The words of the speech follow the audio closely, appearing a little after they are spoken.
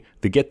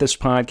The Get This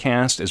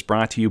podcast is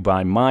brought to you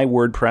by my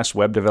WordPress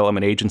web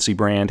development agency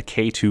brand,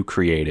 K2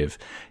 Creative.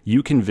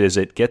 You can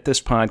visit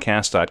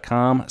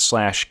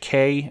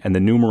getthispodcast.com/K and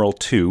the numeral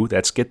 2,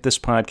 that's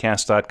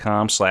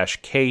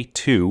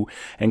getthispodcast.com/K2,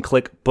 and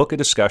click Book a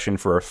Discussion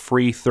for a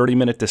free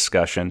 30-minute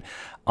discussion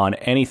on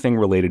anything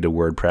related to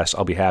WordPress.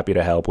 I'll be happy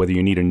to help. Whether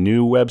you need a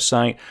new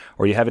website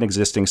or you have an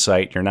existing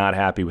site, you're not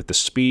happy with the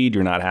speed,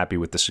 you're not happy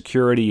with the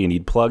security, you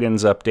need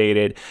plugins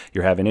updated,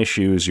 you're having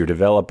issues, your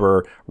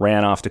developer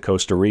ran off to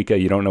Costa Rica,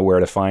 you don't know where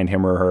to find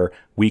him or her,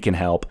 we can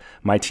help.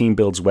 My team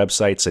builds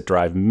websites that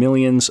drive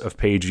millions of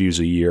page views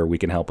a year. We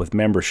can help with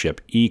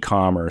membership,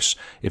 e-commerce.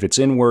 If it's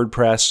in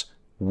WordPress,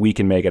 we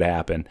can make it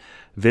happen.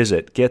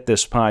 Visit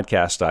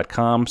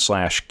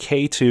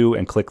getthispodcast.com/K2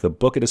 and click the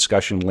Book a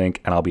Discussion link,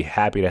 and I'll be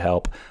happy to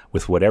help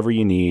with whatever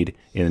you need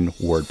in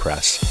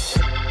WordPress.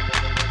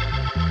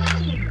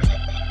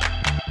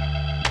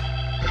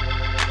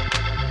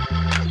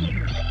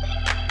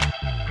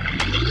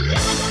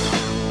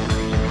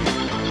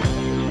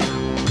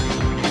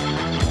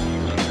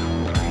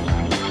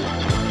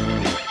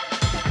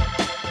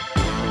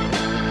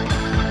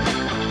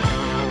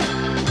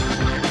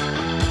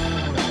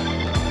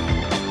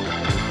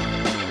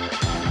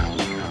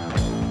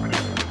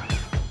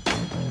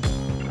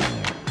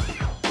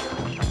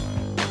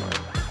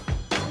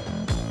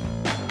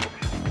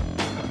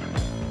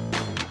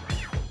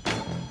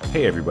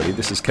 Hey everybody,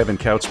 this is Kevin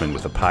Kautzman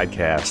with the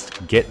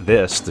podcast Get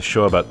This, the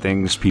show about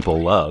things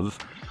people love.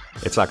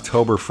 It's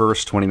October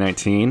 1st,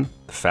 2019,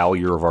 the foul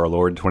year of our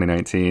Lord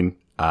 2019,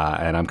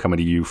 and I'm coming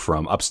to you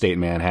from upstate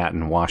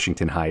Manhattan,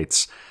 Washington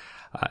Heights,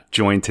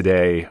 joined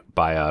today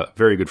by a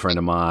very good friend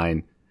of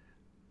mine,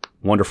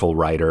 wonderful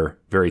writer,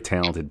 very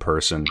talented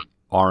person,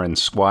 Aaron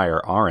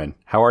Squire. Aaron,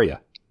 how are you?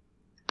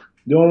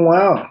 Doing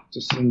well.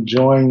 Just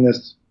enjoying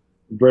this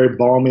very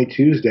balmy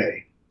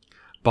Tuesday.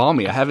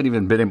 Balmy. I haven't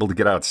even been able to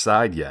get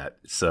outside yet,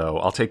 so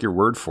I'll take your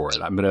word for it.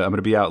 I'm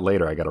gonna be out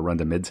later. I got to run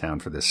to Midtown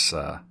for this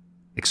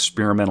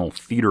experimental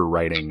theater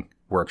writing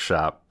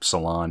workshop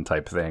salon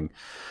type thing.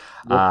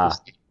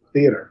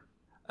 Theater.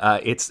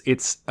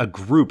 It's a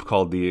group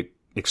called the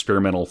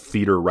Experimental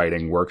Theater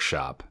Writing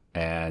Workshop,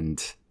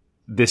 and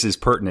this is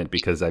pertinent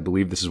because I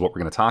believe this is what we're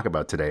going to talk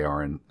about today,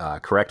 Aaron.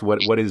 Correct?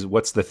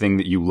 What's the thing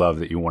that you love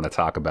that you want to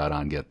talk about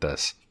on Get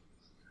This?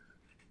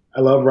 I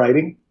love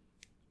writing.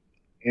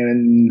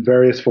 In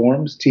various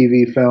forms,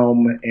 TV,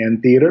 film,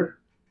 and theater.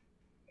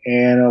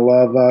 And I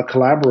love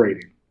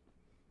collaborating.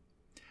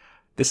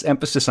 This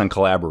emphasis on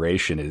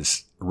collaboration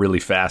is really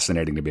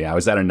fascinating to me. I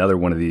was at another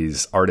one of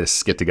these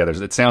artists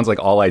get-togethers. It sounds like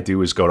all I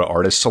do is go to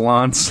artist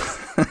salons.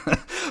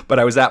 But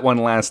I was at one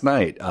last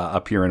night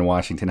up here in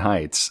Washington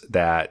Heights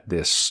that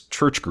this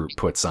church group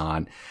puts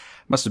on.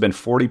 Must have been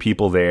 40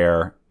 people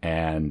there.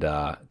 And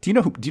do you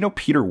know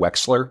Peter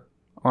Wexler,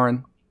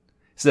 Aaron?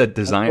 He's a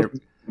designer.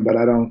 But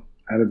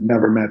I've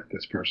never met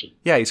this person.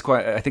 Yeah,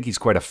 I think he's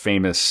quite a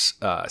famous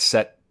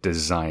set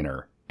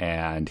designer,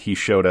 and he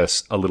showed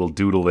us a little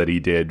doodle that he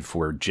did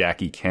for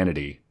Jackie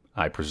Kennedy,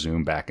 I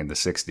presume back in the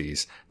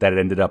 60s, that it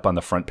ended up on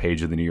the front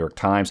page of the New York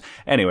Times.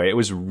 Anyway, it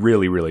was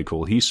really, really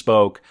cool. He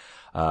spoke,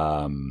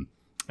 and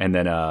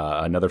then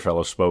another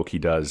fellow spoke. He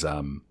does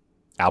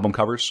album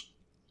covers,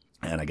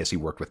 and I guess he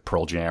worked with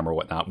Pearl Jam or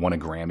whatnot, won a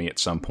Grammy at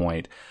some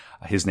point.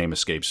 His name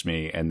escapes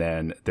me. And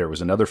then there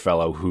was another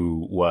fellow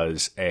who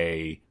was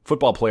a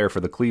football player for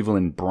the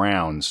Cleveland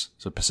Browns,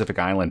 so Pacific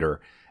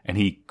Islander, and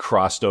he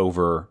crossed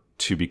over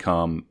to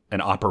become an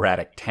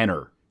operatic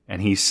tenor,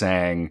 and he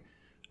sang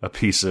a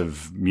piece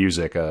of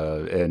music,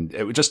 and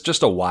it was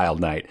just a wild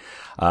night.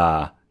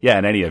 Yeah,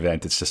 in any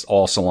event, it's just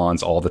all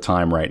salons all the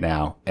time right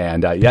now.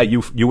 And yeah,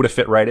 you would have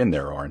fit right in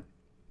there, Aaron.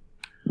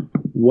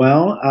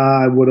 Well,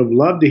 I would have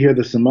loved to hear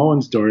the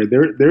Samoan story.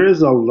 There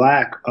is a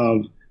lack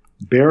of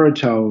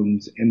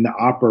baritones in the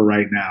opera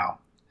right now,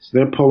 so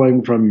they're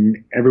pulling from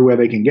everywhere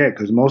they can get,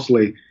 because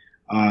mostly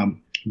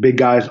big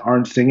guys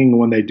aren't singing.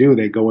 When they do,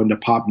 they go into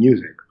pop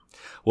music.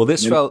 Well,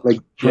 this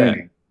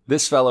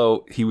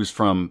fellow, he was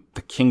from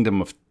the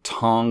Kingdom of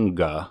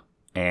Tonga,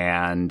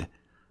 and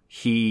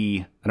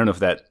I don't know if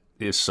that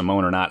is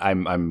Samoan or not.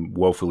 I'm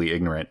woefully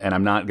ignorant, and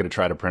I'm not going to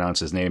try to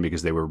pronounce his name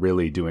because they were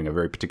really doing a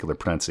very particular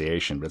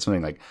pronunciation, but it's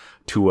something like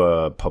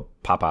Tua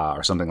Papa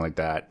or something like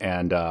that.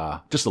 And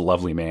just a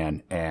lovely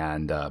man,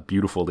 and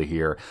beautiful to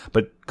hear.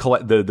 But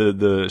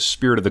the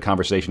spirit of the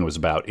conversation was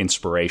about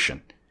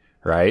inspiration,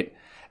 right?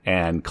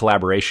 And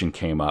collaboration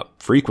came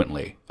up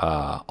frequently.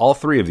 All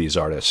three of these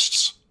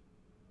artists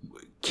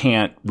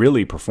can't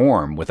really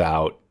perform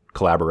without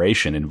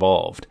collaboration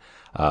involved.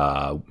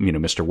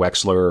 Mr.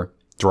 Wexler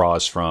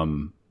draws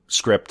from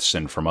scripts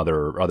and from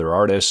other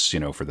artists,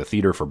 for the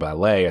theater, for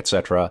ballet,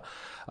 etc.,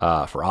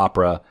 for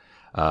opera.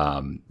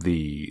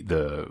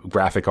 The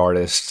graphic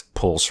artist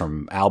pulls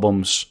from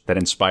albums that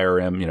inspire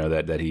him,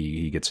 that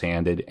he gets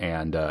handed,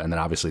 and then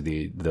obviously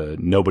the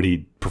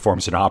nobody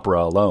performs an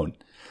opera alone.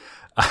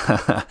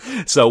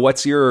 So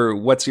what's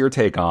your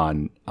take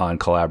on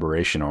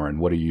collaboration,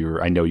 Aaron?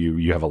 I know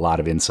you have a lot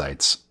of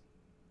insights.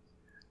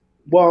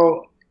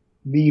 Well,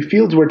 the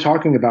fields we're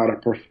talking about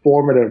are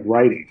performative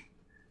writing.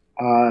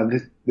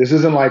 This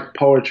isn't like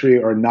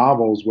poetry or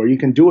novels where you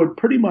can do it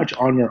pretty much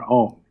on your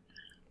own.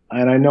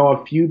 And I know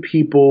a few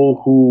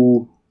people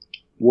who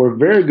were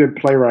very good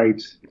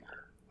playwrights,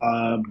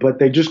 but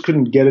they just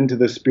couldn't get into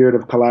the spirit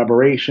of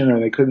collaboration, or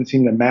they couldn't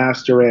seem to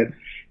master it.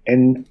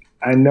 And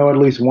I know at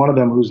least one of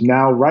them who's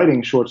now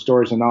writing short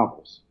stories and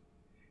novels.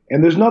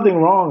 And there's nothing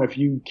wrong if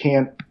you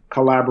can't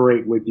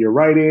collaborate with your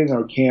writing,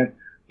 or can't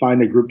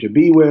find a group to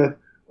be with,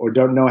 or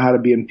don't know how to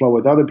be in flow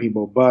with other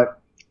people. But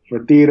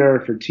for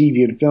theater, for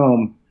TV and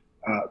film,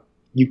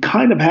 you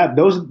kind of have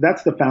those.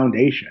 That's the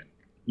foundation.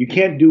 You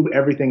can't do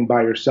everything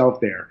by yourself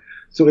there.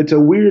 So it's a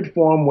weird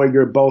form where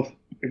you're both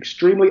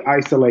extremely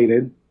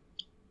isolated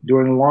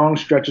during long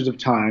stretches of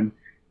time,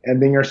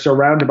 and then you're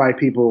surrounded by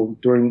people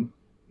during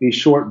these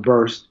short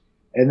bursts,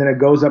 and then it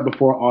goes up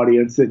before an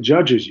audience that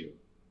judges you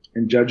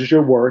and judges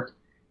your work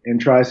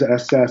and tries to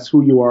assess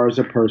who you are as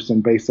a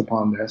person based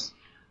upon this.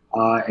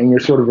 And you're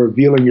sort of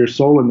revealing your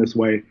soul in this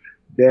way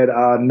that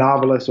a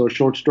novelist or a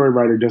short story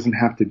writer doesn't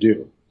have to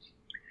do.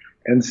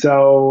 And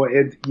so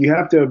you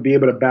have to be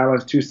able to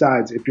balance two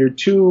sides. If you're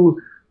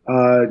too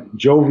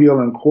jovial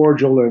and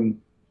cordial and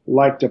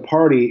like to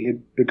party,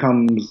 it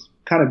becomes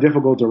kind of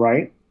difficult to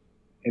write.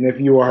 And if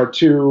you are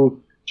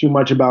too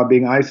much about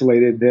being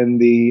isolated, then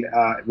the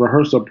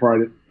rehearsal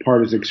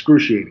part is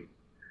excruciating.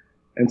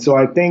 And so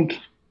I think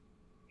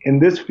in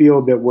this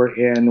field that we're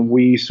in,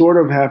 we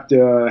sort of have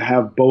to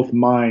have both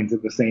minds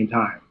at the same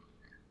time.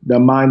 The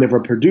mind of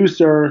a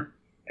producer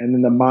and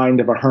then the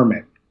mind of a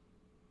hermit.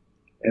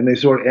 And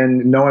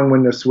knowing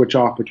when to switch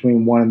off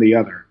between one and the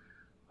other.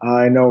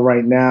 I know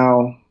right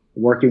now,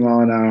 working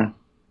on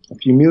a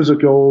few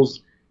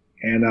musicals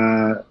and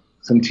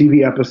some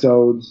TV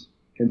episodes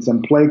and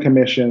some play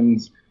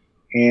commissions,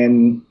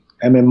 and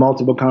I'm in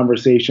multiple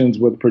conversations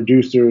with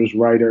producers,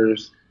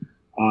 writers,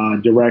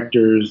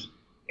 directors,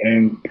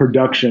 and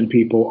production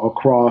people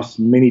across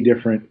many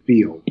different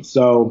fields.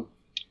 So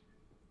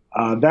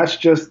that's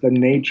just the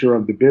nature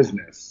of the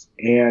business.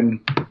 And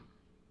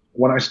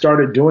when I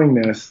started doing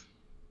this,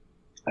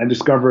 I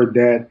discovered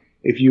that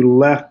if you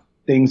left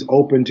things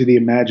open to the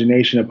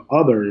imagination of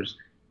others,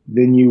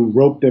 then you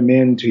rope them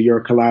into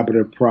your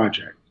collaborative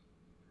project.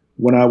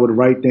 When I would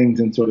write things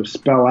and sort of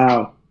spell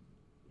out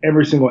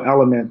every single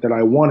element that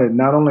I wanted,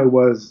 not only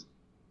was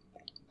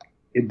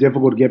it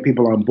difficult to get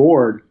people on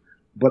board,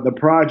 but the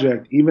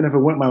project, even if it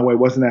went my way,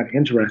 wasn't that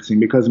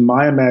interesting because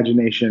my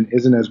imagination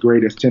isn't as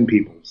great as 10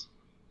 people's.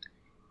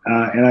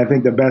 And I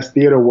think the best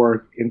theater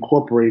work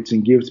incorporates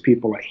and gives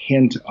people a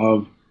hint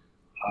of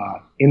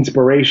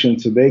inspiration,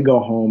 so they go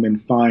home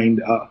and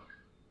find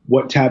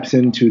what taps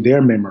into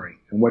their memory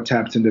and what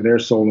taps into their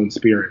soul and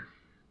spirit.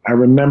 I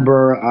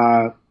remember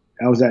I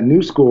was at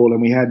New School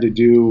and we had to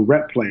do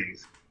rep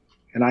plays.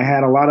 And I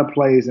had a lot of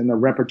plays in the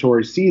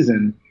repertory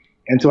season,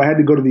 and so I had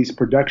to go to these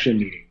production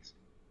meetings.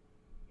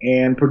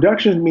 And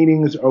production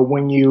meetings are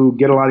when you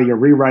get a lot of your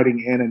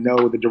rewriting in and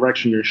know the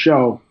direction of your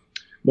show.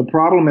 The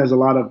problem is a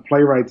lot of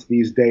playwrights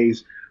these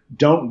days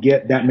don't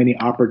get that many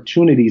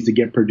opportunities to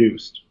get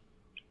produced.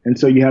 And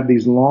so you have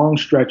these long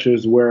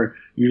stretches where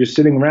you're just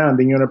sitting around,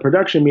 then you're in a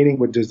production meeting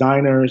with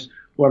designers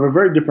who have a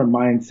very different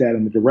mindset,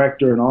 and the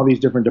director and all these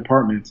different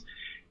departments.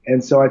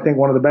 And so I think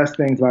one of the best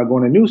things about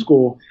going to New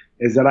School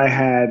is that I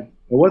had,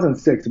 it wasn't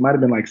 6, it might have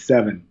been like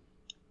 7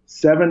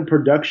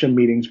 production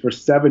meetings for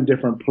 7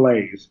 different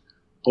plays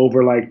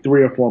over like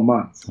 3 or 4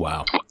 months.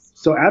 Wow.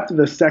 So after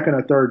the second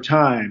or third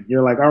time,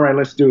 you're like, all right,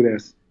 let's do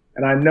this.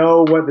 And I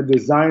know what the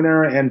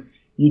designer, and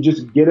you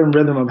just get in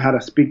rhythm of how to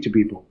speak to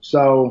people.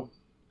 So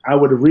I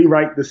would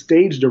rewrite the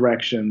stage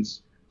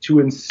directions to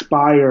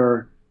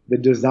inspire the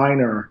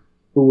designer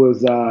who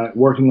was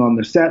working on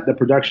the set, the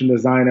production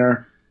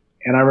designer.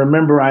 And I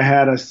remember I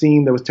had a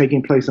scene that was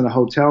taking place in a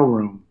hotel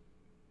room.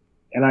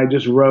 And I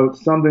just wrote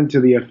something to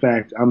the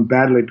effect, I'm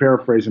badly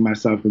paraphrasing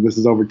myself because this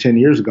is over 10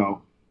 years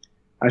ago.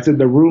 I said,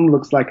 the room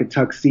looks like a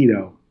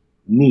tuxedo.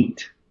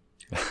 Neat.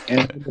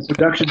 And the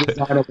production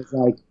designer was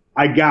like,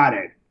 I got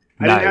it.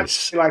 I didn't have to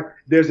say, like,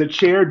 there's a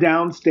chair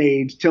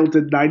downstage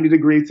tilted 90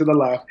 degrees to the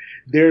left.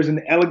 There's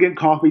an elegant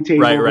coffee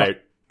table.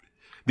 Right.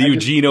 The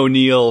Eugene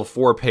O'Neill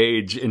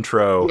 4-page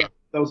intro. Yeah,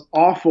 those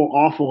awful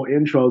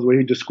intros where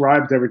he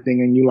describes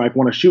everything and you like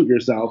want to shoot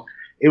yourself.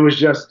 It was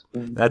just.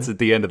 That's at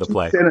the end of the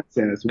play.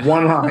 Sentences,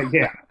 one line,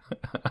 yeah.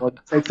 Or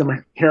take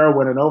some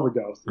heroin and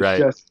overdose. It's right.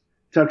 Just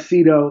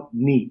tuxedo,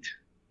 neat.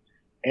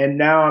 And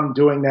now I'm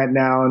doing that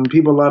now, and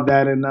people love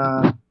that in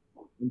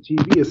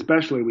TV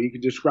especially, where you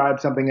can describe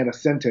something in a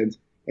sentence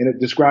and it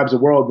describes a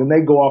world. Then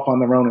they go off on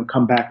their own and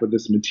come back with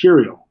this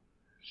material.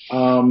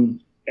 And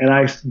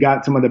I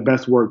got some of the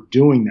best work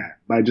doing that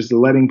by just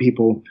letting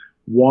people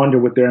wander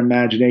with their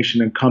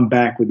imagination and come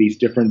back with these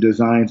different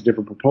designs,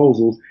 different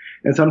proposals.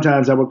 And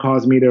sometimes that would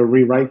cause me to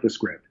rewrite the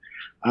script.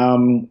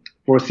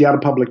 For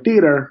Seattle Public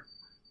Theater,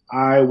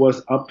 I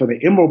was up for the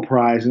Emerald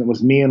Prize, and it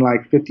was me and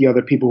like 50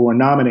 other people who were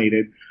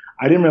nominated.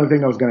 I didn't really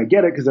think I was going to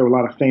get it because there were a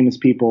lot of famous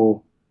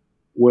people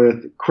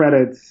with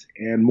credits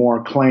and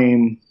more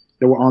acclaim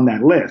that were on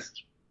that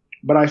list.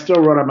 But I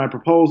still wrote out my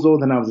proposal.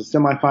 Then I was a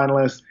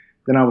semifinalist.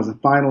 Then I was a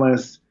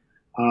finalist.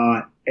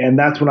 And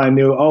that's when I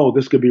knew, oh,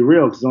 this could be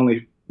real because it's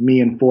only me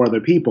and 4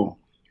 other people.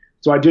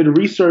 So I did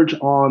research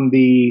on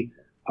the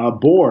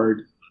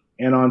board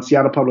and on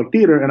Seattle Public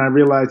Theater, and I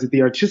realized that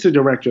the artistic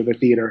director of the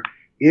theater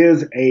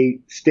is a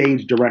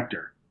stage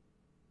director.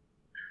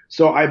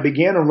 So I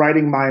began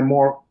writing my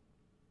more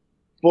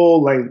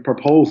full-length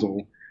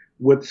proposal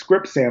with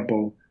script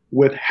sample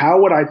with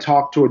how would I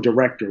talk to a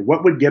director?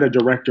 What would get a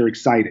director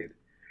excited?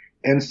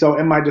 And so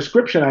in my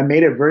description, I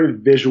made it very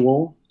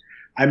visual.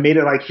 I made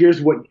it like,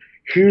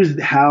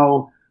 here's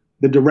how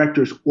the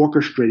director's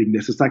orchestrating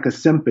this. It's like a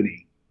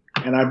symphony.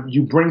 And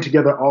you bring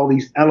together all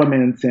these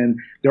elements and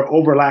they're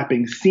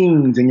overlapping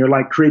scenes and you're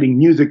like creating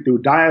music through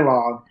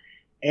dialogue.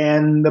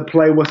 And the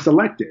play was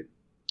selected.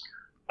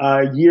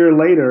 A year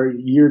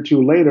or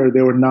 2 later,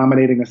 they were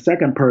nominating a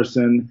second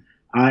person.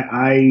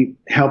 I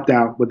helped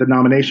out with the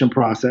nomination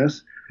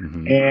process.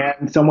 Mm-hmm.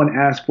 And someone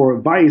asked for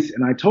advice.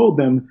 And I told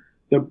them,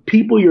 the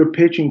people you're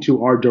pitching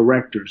to are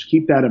directors.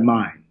 Keep that in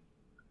mind.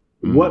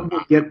 Mm. What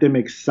will get them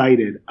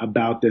excited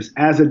about this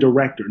as a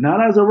director,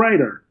 not as a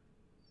writer?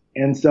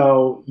 And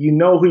so you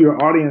know who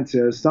your audience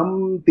is.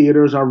 Some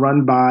theaters are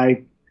run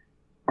by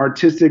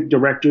artistic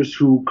directors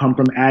who come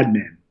from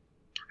admin.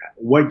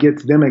 What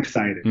gets them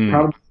excited?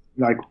 Probably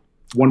like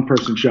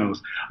one-person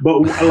shows.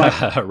 But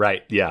like,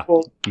 right, yeah.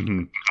 People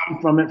come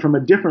from it from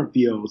a different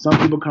field. Some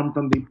people come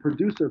from the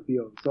producer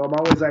field. So I'm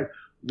always like,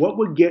 what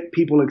would get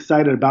people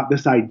excited about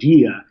this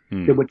idea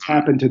that would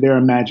tap into their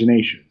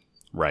imagination?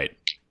 Right.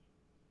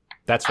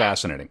 That's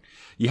fascinating.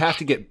 You have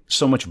to get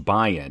so much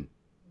buy-in.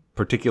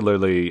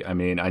 Particularly, I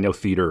mean, I know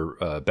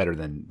theater better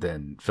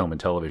than film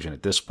and television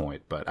at this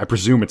point, but I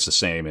presume it's the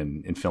same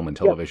in film and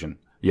television.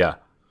 Yeah.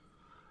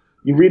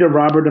 You read a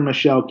Robert and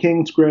Michelle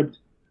King script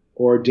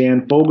or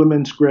Dan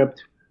Fogelman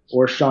script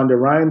or Shonda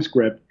Rhimes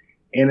script,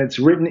 and it's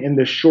written in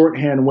the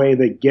shorthand way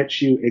that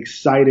gets you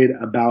excited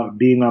about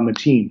being on the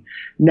team.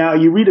 Now,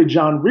 you read a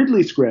John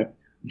Ridley script.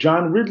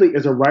 John Ridley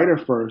is a writer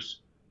first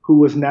who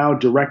was now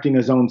directing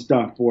his own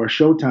stuff for a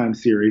Showtime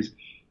series.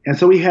 And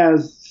so he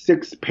has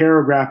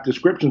 6-paragraph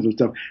descriptions of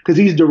stuff because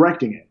he's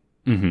directing it.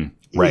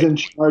 Mm-hmm. Right. He's in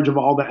charge of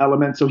all the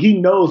elements. So he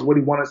knows what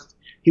he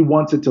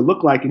wants it to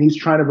look like, and he's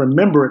trying to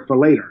remember it for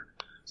later.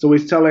 So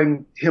he's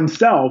telling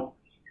himself,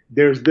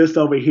 there's this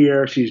over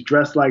here. She's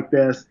dressed like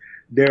this.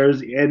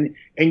 And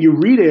you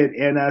read it,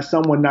 and as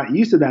someone not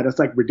used to that, it's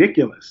like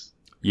ridiculous.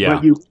 Yeah.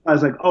 But you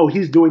realize like, oh,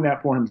 he's doing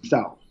that for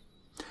himself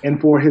and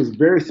for his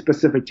very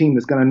specific team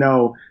that's going to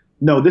know,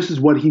 no, this is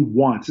what he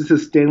wants. This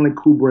is Stanley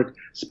Kubrick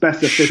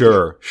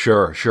specificity.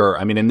 Sure.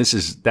 I mean, and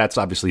that's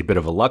obviously a bit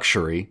of a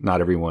luxury.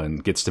 Not everyone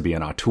gets to be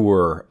an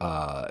auteur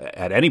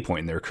at any point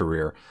in their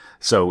career.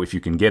 So if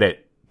you can get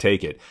it,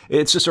 take it.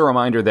 It's just a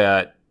reminder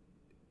that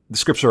the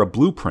scripts are a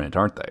blueprint,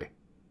 aren't they?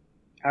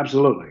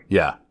 Absolutely.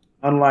 Yeah.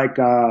 Unlike,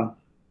 I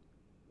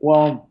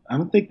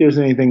don't think there's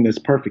anything that's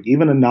perfect.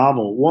 Even a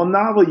novel. Well, a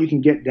novel you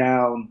can get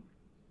down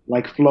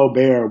like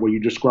Flaubert, where you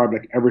describe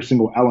like every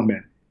single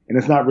element. And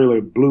it's not really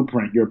a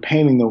blueprint. You're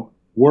painting the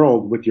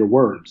world with your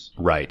words.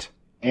 Right.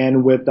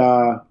 And with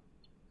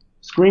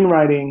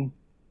screenwriting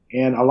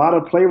and a lot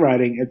of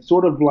playwriting, it's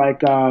sort of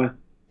like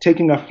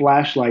taking a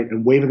flashlight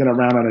and waving it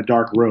around in a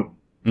dark room.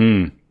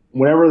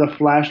 Wherever the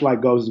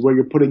flashlight goes is where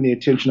you're putting the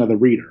attention of the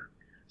reader.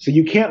 So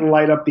you can't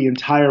light up the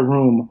entire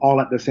room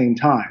all at the same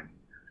time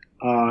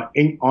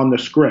on the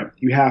script.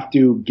 You have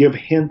to give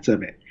hints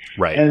of it.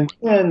 Right. And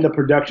then the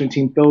production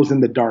team fills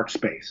in the dark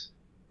space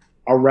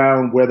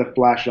around where the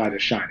flashlight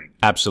is shining.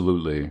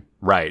 Absolutely.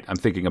 Right. I'm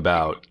thinking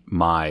about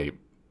my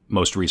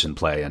most recent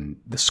play and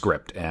the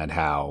script and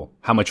how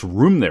much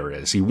room there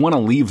is. You want to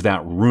leave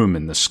that room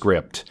in the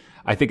script.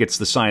 I think it's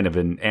the sign of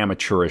an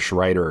amateurish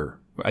writer.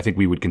 I think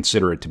we would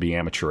consider it to be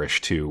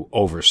amateurish to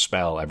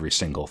overspell every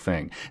single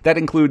thing. That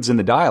includes in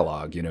the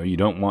dialogue. You know, you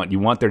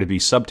want there to be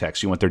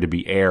subtext. You want there to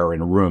be air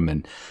in a room.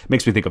 And it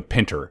makes me think of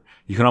Pinter.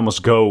 You can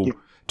almost go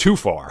too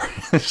far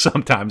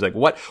sometimes. Like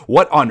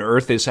what on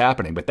earth is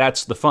happening? But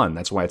that's the fun.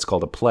 That's why it's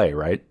called a play,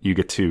 right? You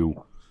get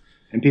to.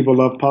 And people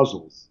love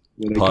puzzles.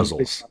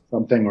 Puzzles.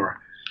 Something or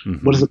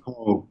what is it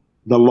called?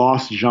 The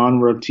lost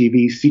genre of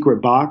TV,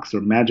 secret box or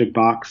magic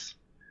box,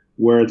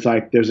 where it's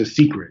like there's a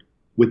secret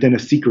within a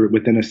secret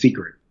within a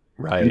secret.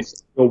 Right. And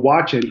so you'll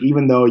watch it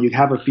even though you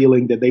have a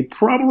feeling that they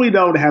probably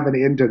don't have an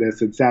end to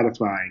this and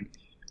satisfying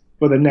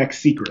for the next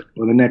secret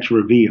or the next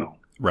reveal.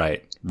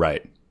 Right.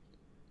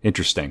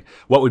 Interesting.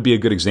 What would be a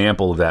good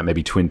example of that?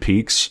 Maybe Twin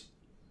Peaks?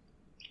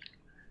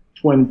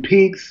 Twin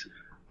Peaks,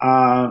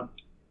 I'm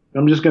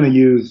just going to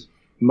use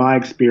my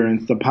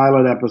experience, the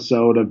pilot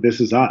episode of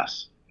This Is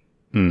Us.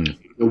 You're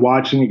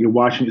watching it.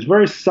 It's a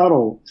very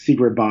subtle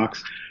secret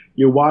box.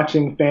 You're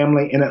watching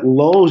family, and it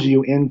lulls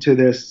you into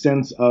this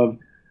sense of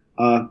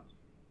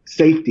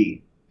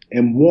safety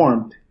and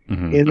warmth.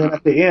 And then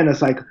at the end,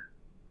 it's like,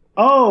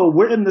 oh,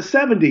 we're in the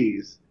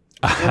 70s.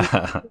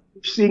 And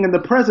seeing in the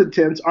present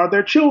tense are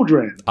their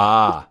children.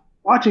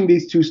 Watching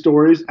these two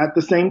stories at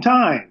the same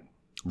time.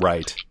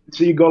 Right.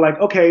 So you go like,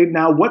 okay,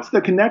 now what's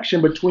the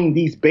connection between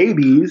these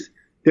babies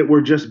that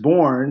were just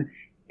born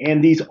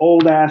and these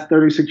old ass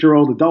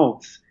 36-year-old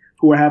adults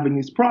who are having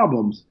these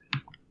problems?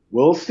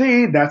 we'll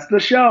see. That's the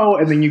show.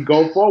 And then you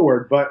go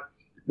forward. But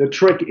the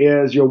trick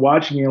is you're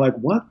watching, you're like,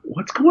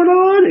 what's going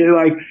on? And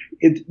like,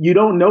 you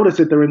don't notice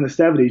that they're in the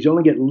 70s. You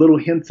only get little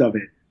hints of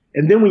it.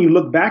 And then when you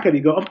look back at it,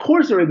 you go, of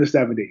course they're in the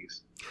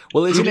 70s.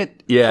 Well, isn't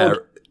it? Yeah.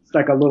 It's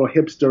like a little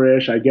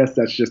hipsterish. I guess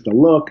that's just a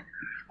look.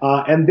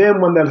 And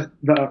then when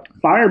the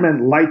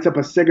fireman lights up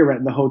a cigarette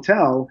in the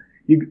hotel,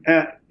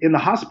 in the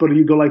hospital,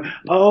 you go like,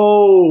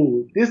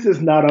 oh, this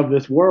is not of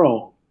this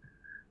world.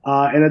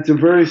 And it's a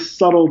very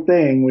subtle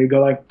thing where you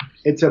go like,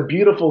 it's a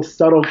beautiful,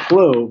 subtle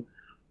clue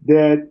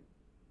that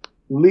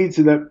leads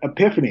to the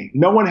epiphany.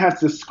 No one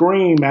has to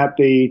scream at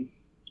the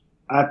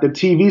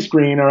TV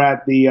screen or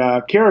at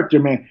the character,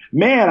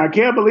 man, I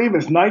can't believe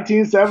it's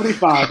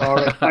 1975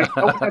 already. Like,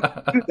 no one has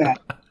to do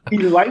that. He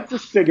lights a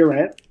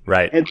cigarette,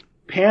 right, and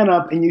pan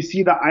up, and you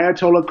see the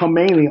Ayatollah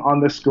Khomeini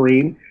on the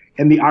screen,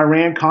 and the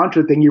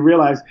Iran-Contra thing. You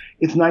realize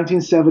it's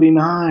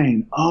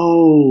 1979.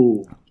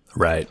 Oh,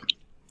 right.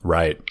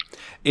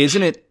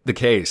 Isn't it the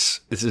case?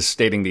 This is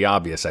stating the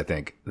obvious, I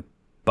think,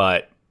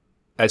 but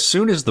as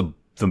soon as the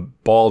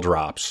ball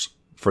drops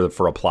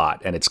for a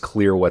plot and it's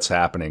clear what's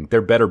happening,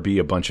 there better be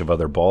a bunch of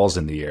other balls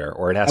in the air,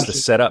 or it has to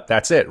set up.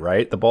 That's it,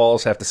 right? The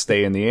balls have to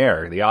stay in the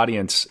air. The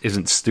audience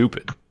isn't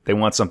stupid. They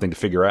want something to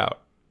figure out.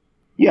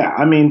 Yeah,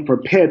 I mean, for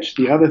Pitch,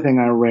 the other thing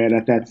I read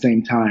at that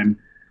same time,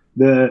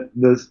 the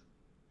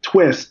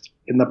twist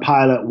in the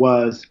pilot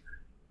was,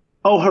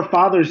 oh, her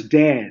father's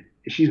dead.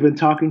 She's been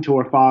talking to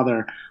her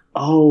father.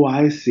 Oh,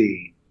 I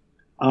see.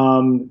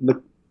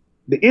 The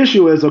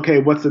issue is, okay,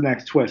 what's the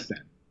next twist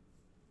then?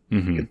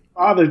 Mm-hmm.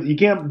 Father, you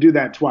can't do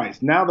that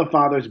twice. Now the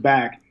father's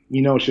back.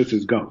 You know it's just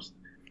his ghost.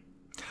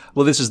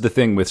 Well, this is the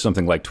thing with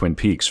something like Twin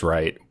Peaks,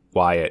 right?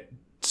 Why it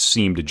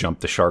seemed to jump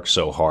the shark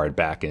so hard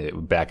back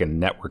in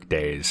network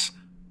days.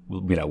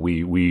 You know,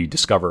 we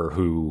discover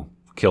who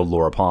killed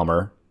Laura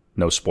Palmer.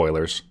 No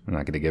spoilers. I'm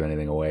not going to give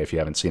anything away. If you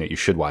haven't seen it, you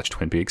should watch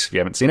Twin Peaks if you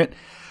haven't seen it.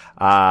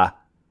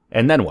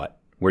 And then what?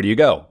 Where do you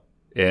go?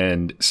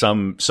 And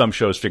some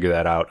shows figure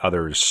that out.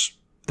 Others,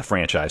 the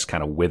franchise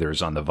kind of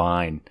withers on the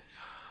vine.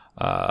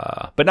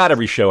 But not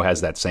every show has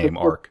that same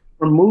arc.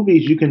 For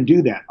movies, you can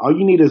do that. All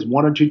you need is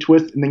one or two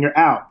twists, and then you're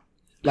out.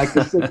 Like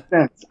The Sixth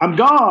Sense. I'm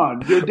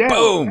gone. You're dead.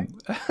 Boom.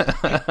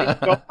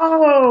 Go,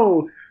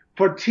 oh,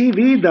 for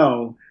TV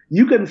though,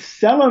 you can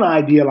sell an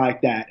idea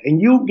like that,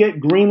 and you get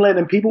greenlit,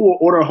 and people will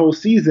order a whole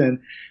season,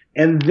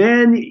 and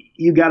then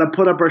you got to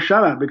put up or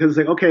shut up because it's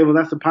like, okay, well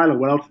that's the pilot.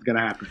 What else is going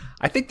to happen?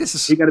 I think this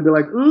is. You got to be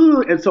like,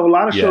 ooh, and so a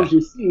lot of shows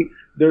you see,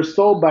 they're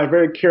sold by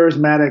very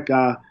charismatic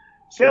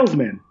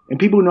salesmen and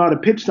people who know how to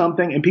pitch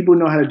something and people who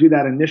know how to do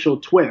that initial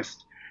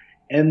twist.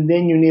 And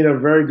then you need a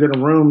very good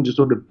room to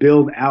sort of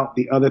build out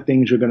the other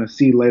things you're going to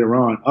see later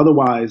on.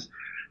 Otherwise,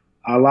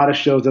 a lot of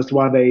shows, that's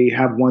why they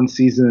have one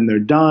season and they're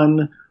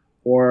done,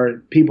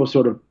 or people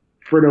sort of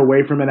fritter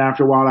away from it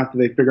after a while after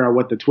they figure out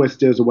what the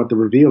twist is or what the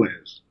reveal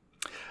is.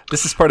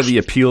 This is part of the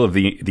appeal of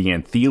the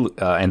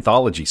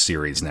anthology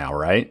series now,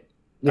 right?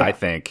 Yeah. I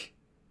think.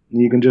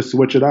 You can just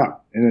switch it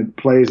up, and it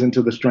plays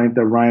into the strength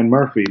of Ryan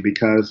Murphy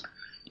because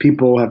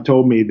people have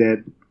told me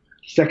that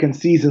second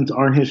seasons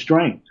aren't his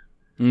strength.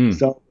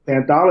 So the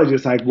anthology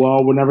is like,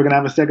 well, we're never going to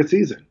have a second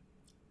season.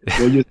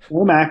 We'll use the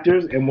same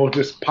actors, and we'll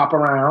just pop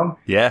around.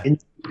 Yeah.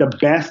 And the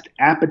best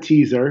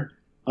appetizer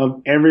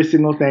of every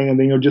single thing, and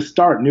then you'll just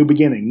start new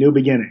beginning.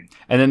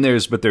 And then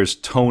there's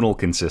tonal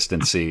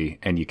consistency,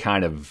 and you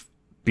kind of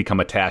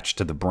become attached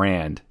to the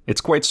brand. It's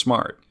quite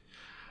smart.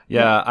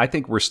 Yeah, I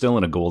think we're still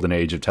in a golden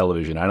age of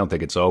television. I don't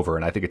think it's over,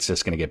 and I think it's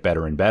just going to get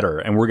better and better.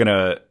 And we're going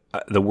to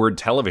the word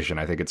television,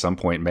 I think at some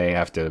point may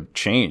have to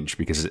change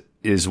because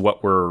is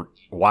what we're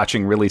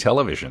watching really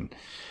television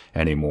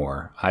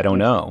anymore? I don't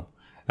know.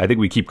 I think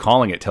we keep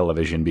calling it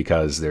television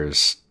because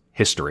there's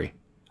history.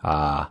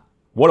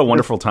 What a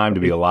wonderful time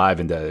to be alive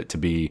and to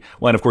be,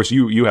 well, and of course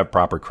you have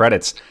proper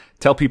credits.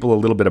 Tell people a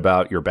little bit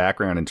about your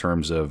background in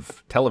terms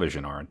of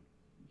television, Aaron.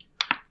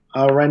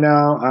 Right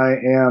now I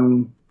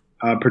am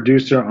a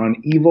producer on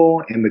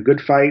Evil and The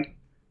Good Fight.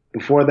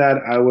 Before that,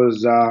 I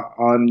was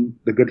on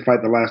The Good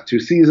Fight the last two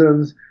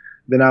seasons.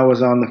 Then I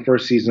was on the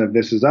first season of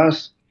This Is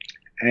Us.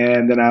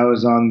 And then I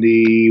was on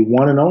the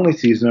one and only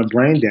season of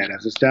Brain Dead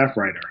as a staff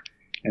writer.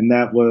 And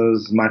that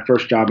was my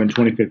first job in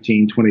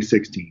 2015,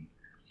 2016.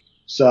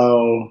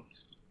 So,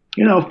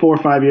 4 or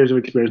 5 years of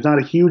experience.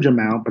 Not a huge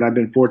amount, but I've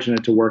been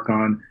fortunate to work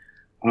on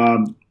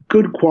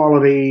good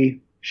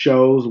quality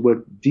shows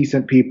with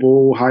decent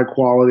people, high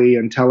quality,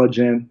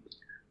 intelligent,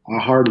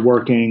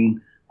 hardworking,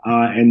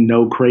 and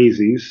no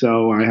crazies.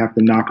 So I have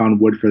to knock on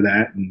wood for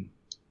that. And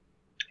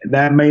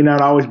that may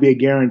not always be a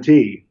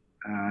guarantee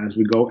as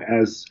we go,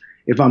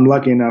 if I'm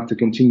lucky enough to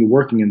continue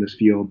working in this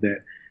field,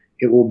 that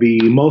it will be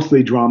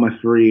mostly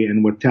drama-free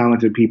and with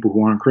talented people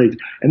who aren't crazy.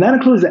 And that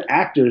includes the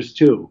actors,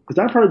 too, because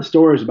I've heard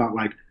stories about,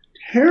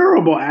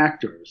 terrible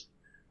actors.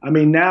 I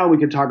mean, now we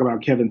can talk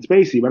about Kevin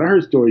Spacey, but I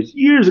heard stories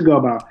years ago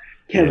about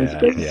Kevin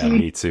Spacey. Yeah,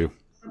 me too.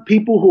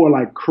 People who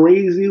are,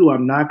 crazy, who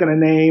I'm not going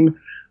to name.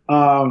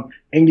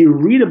 And you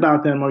read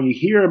about them or you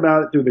hear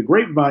about it through the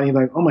grapevine, you're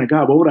like, oh, my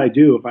God, what would I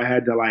do if I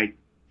had to,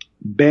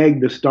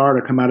 beg the star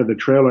to come out of the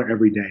trailer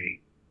every day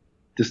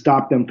to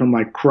stop them from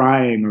like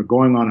crying or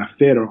going on a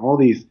fit or all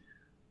these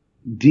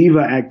diva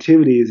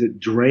activities that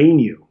drain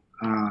you.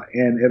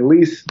 And at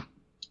least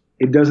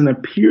it doesn't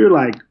appear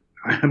like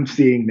I'm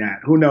seeing that.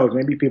 Who knows?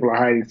 Maybe people are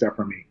hiding stuff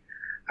from me.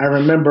 I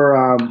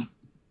remember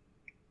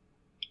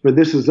for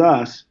This Is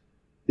Us,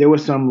 there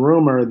was some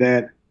rumor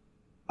that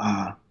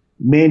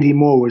Mandy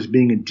Moore was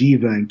being a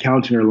diva and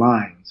counting her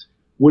lines,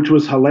 which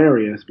was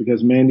hilarious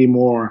because Mandy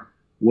Moore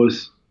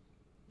was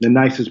the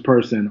nicest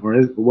person, or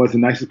was the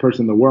nicest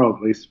person in the world,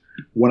 at least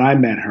when I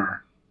met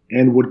her,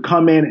 and would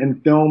come in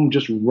and film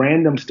just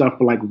random stuff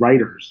for like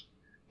writers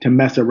to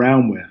mess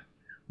around with.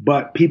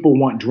 But people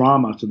want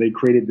drama, so they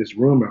created this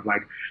rumor of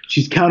like,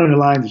 she's counting her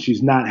lines and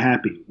she's not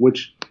happy,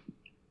 which,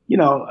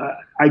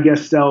 I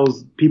guess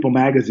sells People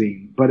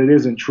magazine, but it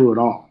isn't true at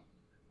all.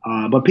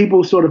 But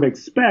people sort of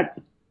expect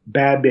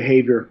bad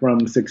behavior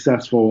from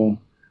successful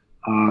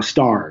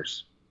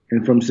stars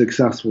and from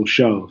successful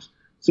shows.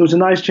 So it's a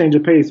nice change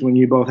of pace when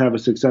you both have a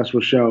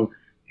successful show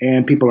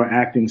and people are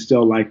acting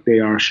still like they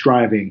are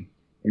striving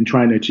and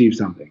trying to achieve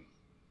something.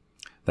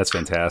 That's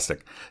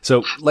fantastic.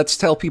 So let's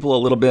tell people a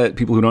little bit,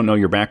 people who don't know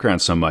your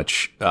background so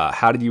much,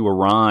 how did you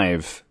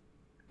arrive?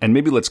 And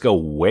maybe let's go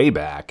way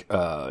back.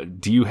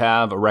 Do you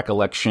have a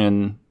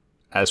recollection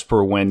as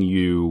per when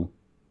you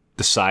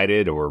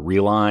decided or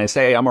realized,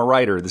 hey, I'm a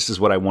writer, this is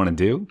what I want to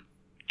do?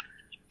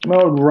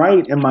 Well,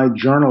 write in my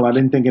journal, I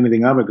didn't think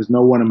anything of it because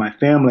no one in my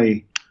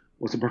family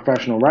was a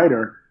professional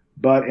writer.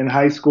 But in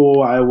high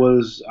school, I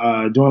was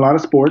doing a lot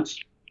of sports,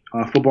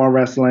 football,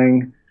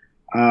 wrestling,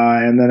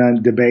 and then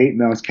on debate,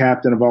 and I was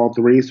captain of all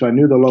three. So I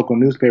knew the local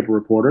newspaper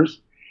reporters.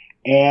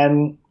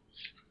 And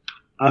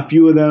a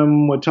few of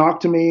them would talk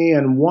to me,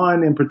 and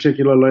one in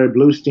particular, Larry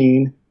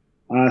Bluestein,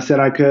 said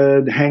I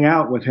could hang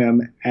out with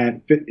him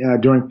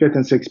during fifth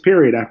and sixth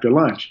period after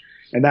lunch.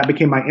 And that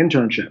became my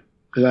internship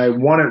because I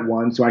wanted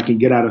one so I could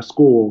get out of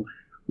school,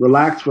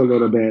 relax for a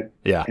little bit,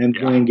 and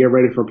then get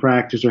ready for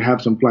practice or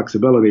have some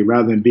flexibility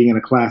rather than being in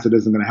a class that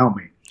isn't going to help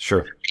me.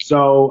 Sure.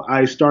 So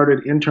I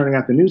started interning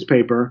at the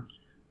newspaper,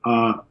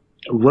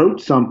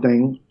 wrote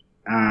something.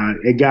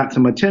 It got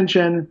some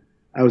attention.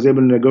 I was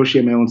able to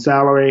negotiate my own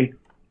salary.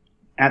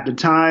 At the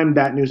time,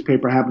 that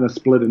newspaper happened to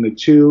split into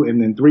 2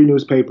 and then 3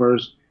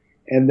 newspapers.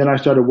 And then I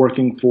started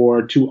working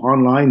for 2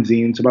 online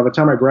zines. So by the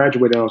time I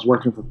graduated, I was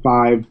working for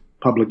 5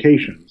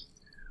 publications,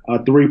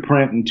 3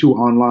 print and 2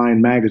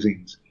 online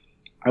magazines.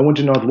 I went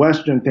to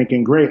Northwestern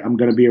thinking, great, I'm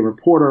going to be a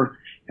reporter.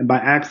 And by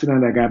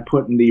accident, I got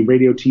put in the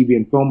radio, TV,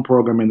 and film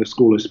program in the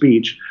School of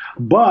Speech.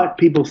 But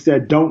people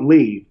said, don't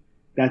leave.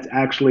 That's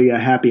actually a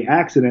happy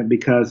accident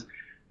because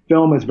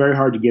film is very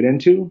hard to get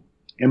into.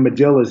 And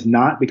Medill is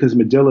not, because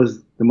Medill is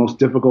the most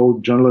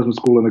difficult journalism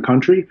school in the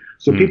country.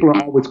 So people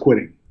are always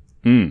quitting.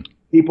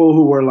 People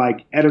who were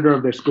like editor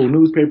of their school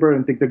newspaper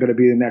and think they're going to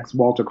be the next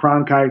Walter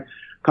Cronkite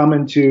come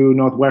into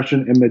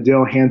Northwestern and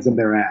Medill hands them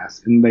their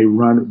ass and they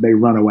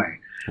run away.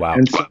 Wow.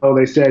 And so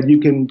they said, you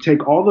can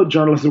take all the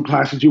journalism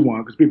classes you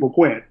want because people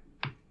quit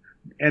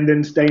and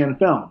then stay in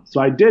film. So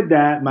I did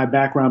that. My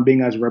background being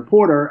as a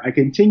reporter, I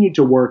continued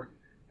to work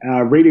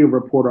radio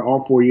reporter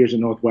all 4 years at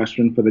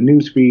Northwestern for the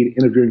newsfeed,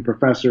 interviewing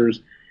professors,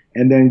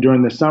 and then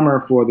during the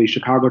summer for the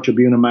Chicago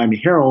Tribune and Miami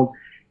Herald.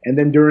 And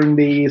then during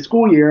the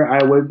school year,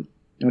 I would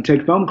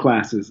take film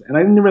classes. And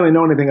I didn't really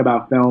know anything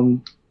about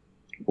film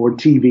or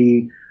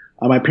TV.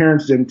 My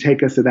parents didn't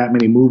take us to that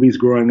many movies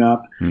growing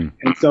up. And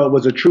so it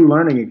was a true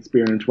learning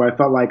experience where I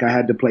felt like I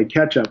had to play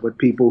catch up with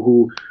people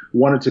who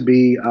wanted to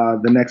be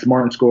the next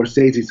Martin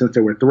Scorsese since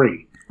they were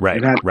 3. Right,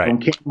 and had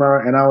on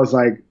camera. And I was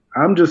like,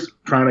 I'm just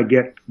trying to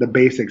get the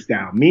basics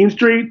down. Mean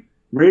Street,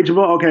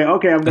 Rageable. Okay,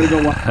 I'm going to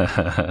go watch.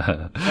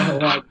 And I'm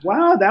like,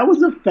 wow, that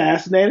was a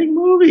fascinating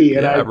movie.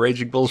 And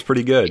Raging Bull's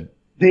pretty good.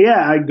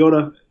 Yeah, I'd go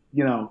to,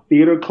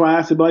 theater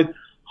class and be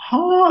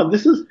like,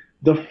 this is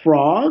The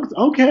Frogs?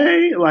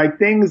 Okay. Like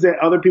things that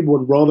other people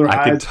would roll their eyes.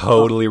 I can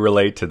totally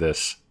relate to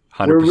this.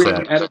 100%. We're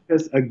reading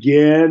Oedipus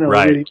again. Or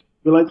right.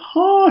 We're like,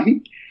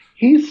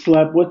 he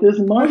slept with his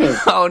mother.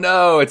 Oh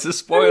no, it's a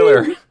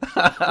spoiler.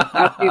 That's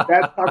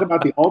talking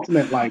about the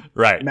ultimate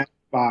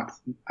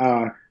Matchbox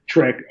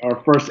trick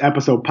or first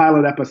episode,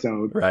 pilot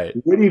episode. Right.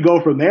 Where do you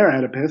go from there,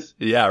 Oedipus?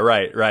 Yeah,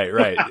 right.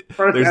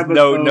 There's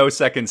no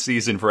second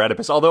season for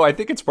Oedipus, although I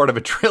think it's part of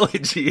a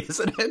trilogy,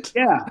 isn't it?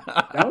 Yeah,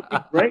 that would be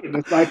great.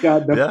 It's like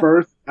the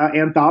first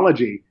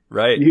anthology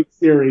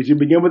series. You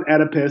begin with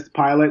Oedipus,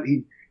 pilot.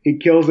 He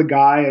kills a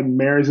guy and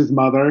marries his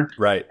mother.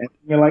 Right. And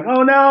you're like,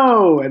 oh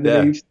no. And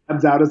then he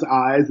stabs out his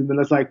eyes. And then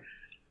it's like,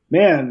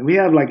 man, we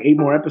have like 8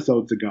 more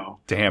episodes to go.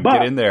 Damn,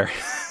 get in there.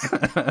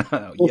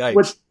 We'll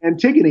switch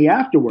Antigone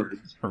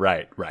afterwards.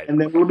 Right. And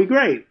then it'll be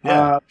great.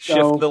 Yeah.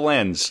 Shift the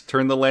lens.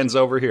 Turn the lens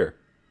over here.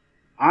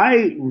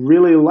 I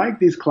really liked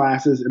these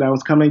classes, and I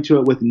was coming to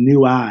it with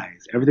new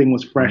eyes. Everything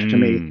was fresh to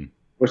me.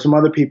 Where some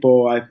other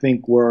people, I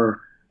think, we're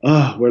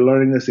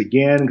learning this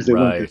again because they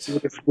went to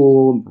theater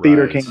school.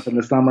 Theater came from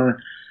the summer.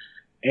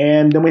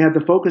 And then we had to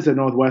focus at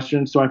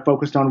Northwestern, so I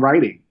focused on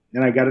writing.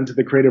 And I got into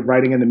the creative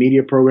writing and the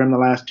media program the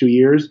last 2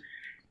 years.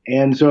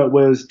 And so it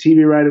was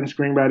TV writing,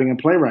 screenwriting, and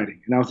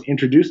playwriting. And I was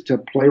introduced to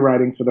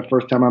playwriting for the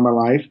first time in my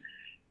life,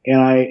 and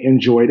I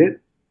enjoyed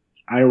it.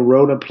 I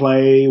wrote a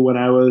play when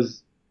I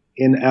was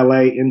in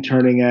LA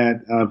interning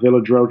at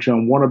Village Roadshow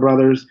and Warner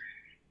Brothers,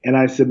 and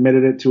I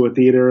submitted it to a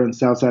theater in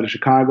South Side of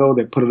Chicago.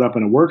 They put it up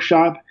in a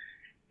workshop,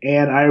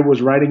 and I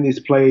was writing these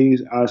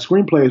plays,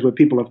 screenplays with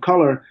people of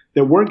color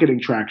that weren't getting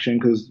traction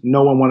because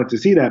no one wanted to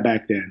see that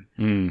back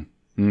then,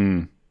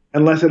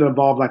 unless it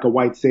involved like a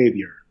white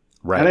savior.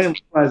 Right. I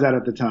didn't realize that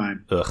at the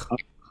time. Ugh.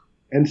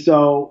 And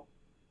so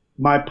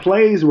my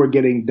plays were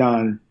getting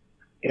done,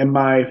 and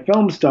my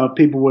film stuff,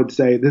 people would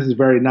say, this is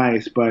very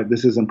nice, but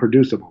this isn't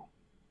producible.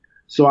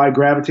 So I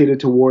gravitated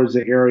towards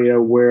the area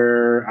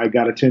where I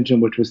got attention,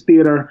 which was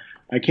theater.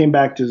 I came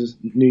back to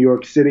New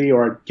York City,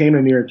 or I came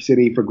to New York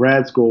City for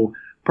grad school,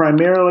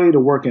 primarily to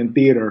work in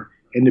theater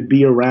and to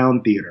be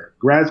around theater.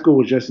 Grad school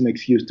was just an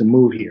excuse to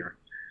move here.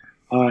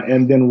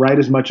 And then write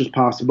as much as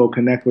possible,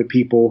 connect with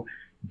people,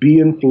 be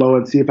in flow,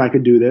 and see if I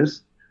could do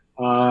this.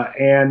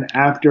 And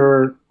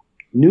after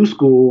New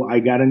School, I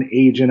got an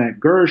agent at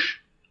Gersh.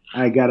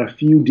 I got a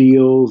few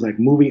deals, like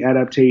movie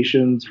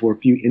adaptations for a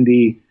few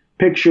indie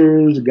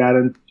pictures, got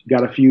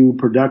a few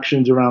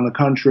productions around the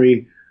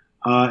country.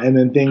 And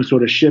then things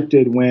sort of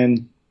shifted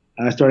when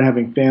I started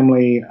having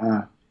family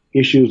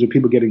issues with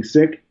people getting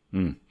sick.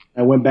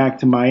 I went back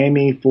to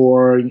Miami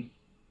for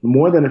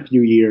more than a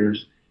few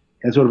years,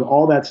 and sort of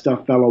all that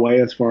stuff fell away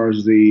as far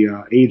as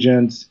the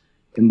agents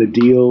and the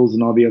deals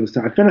and all the other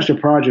stuff. I finished a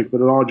project,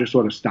 but it all just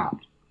sort of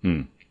stopped.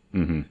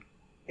 Mm-hmm.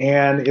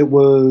 And it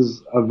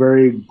was a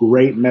very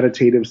great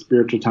meditative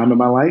spiritual time in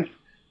my life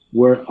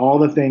where all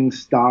the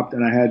things stopped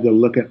and I had to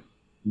look at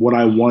what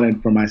I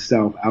wanted for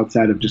myself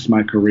outside of just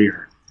my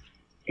career.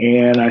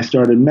 And I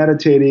started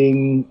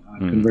meditating,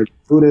 converted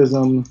to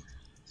Buddhism,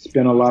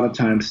 spent a lot of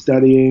time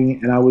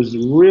studying, and I was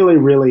really,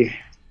 really,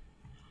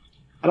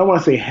 I don't want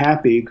to say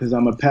happy because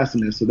I'm a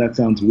pessimist, so that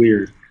sounds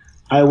weird.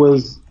 I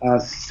was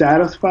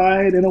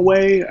satisfied in a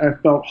way. I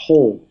felt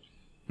whole.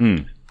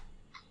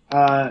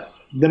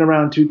 Then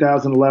around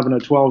 2011 or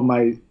 12,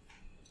 my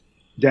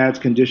dad's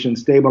condition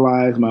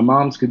stabilized. My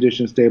mom's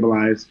condition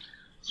stabilized.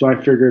 So I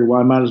figured, well,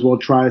 I might as well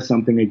try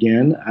something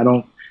again.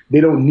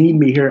 They don't need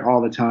me here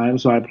all the time.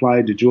 So I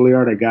applied to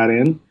Juilliard. I got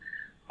in.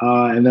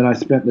 And then I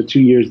spent the 2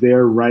 years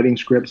there writing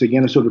scripts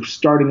again and sort of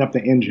starting up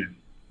the engine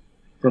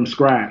from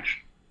scratch.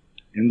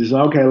 And just,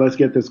 okay, let's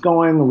get this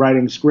going,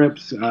 writing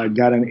scripts,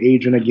 got an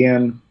agent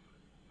again,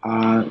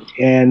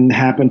 and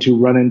happened to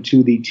run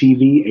into the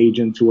TV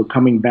agents who were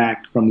coming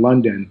back from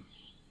London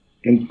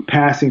and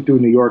passing through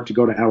New York to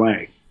go to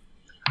LA.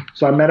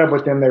 So I met up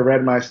with them, they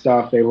read my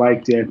stuff, they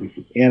liked it,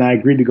 and I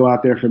agreed to go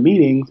out there for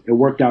meetings. It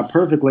worked out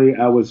perfectly.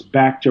 I was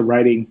back to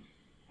writing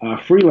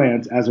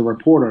freelance as a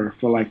reporter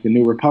for like the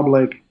New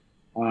Republic,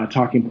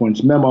 Talking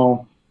Points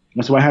Memo.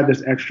 And so I had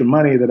this extra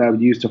money that I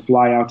would use to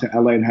fly out to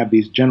LA and have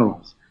these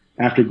generals.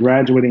 After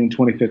graduating in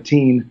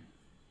 2015,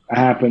 I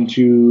happened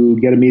to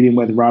get a meeting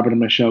with Robert and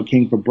Michelle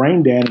King for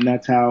Braindead, and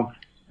that's how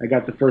I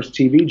got the first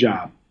TV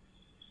job.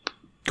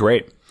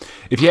 Great.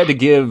 If you had to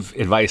give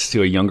advice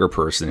to a younger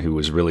person who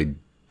was really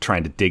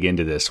trying to dig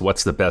into this,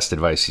 what's the best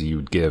advice you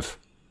would give?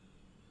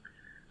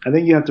 I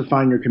think you have to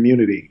find your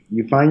community.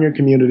 You find your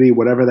community,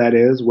 whatever that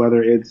is,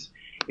 whether it's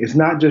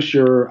not just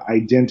your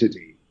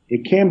identity.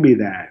 It can be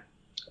that,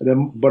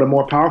 but a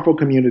more powerful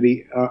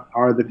community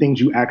are the things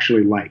you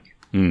actually like.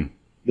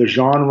 The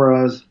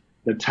genres,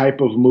 the type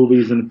of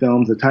movies and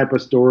films, the type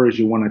of stories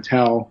you want to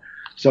tell.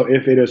 So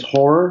if it is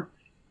horror,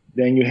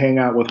 then you hang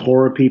out with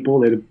horror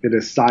people. If it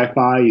is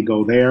sci-fi, you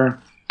go there.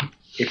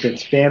 If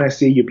it's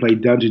fantasy, you play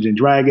Dungeons and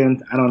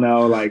Dragons. I don't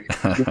know. Like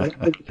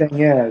the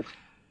thing is,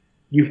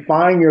 you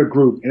find your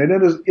group, and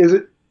it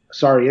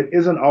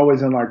isn't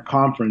always in like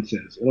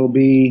conferences. It'll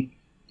be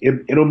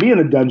in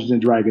a Dungeons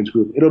and Dragons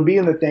group. It'll be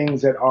in the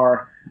things that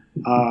are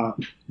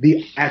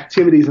the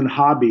activities and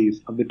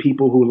hobbies of the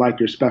people who like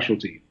your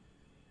specialty.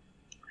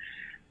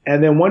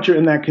 And then once you're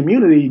in that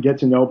community, you get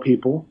to know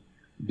people.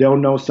 They'll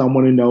know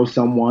someone who knows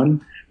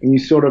someone, and you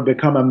sort of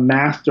become a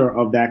master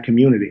of that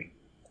community.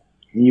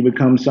 And you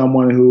become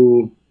someone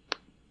who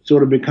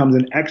sort of becomes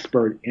an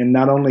expert in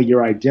not only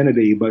your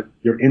identity, but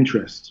your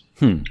interests.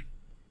 And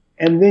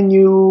then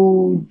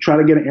you try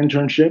to get an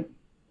internship,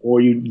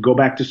 or you go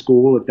back to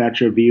school if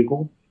that's your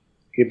vehicle.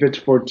 If it's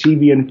for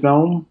TV and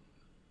film,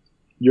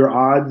 your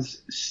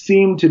odds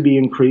seem to be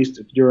increased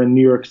if you're in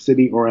New York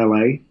City or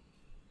LA.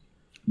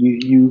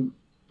 You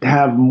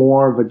have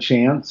more of a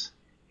chance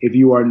if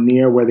you are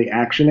near where the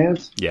action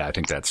is. Yeah, I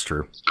think that's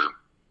true.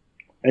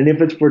 And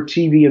if it's for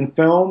TV and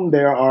film,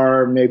 there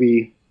are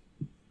maybe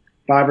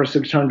 500 or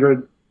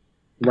 600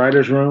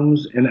 writers'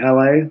 rooms in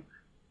LA,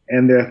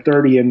 and there are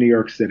 30 in New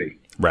York City.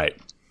 Right.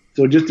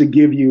 So just to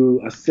give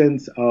you a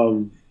sense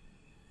of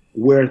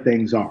where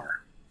things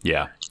are.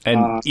 Yeah.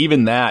 And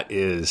even that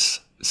is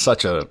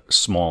such a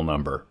small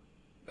number.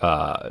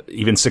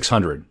 Even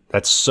 600,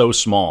 that's so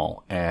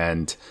small.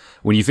 And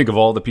when you think of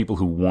all the people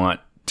who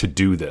want to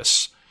do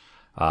this,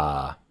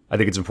 I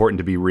think it's important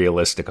to be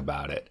realistic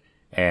about it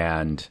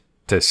and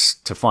to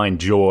find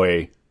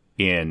joy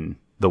in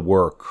the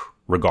work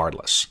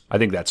regardless. I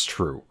think that's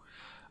true.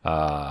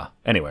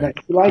 Anyway. Now, if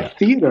you like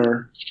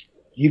theater,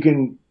 you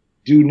can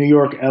do New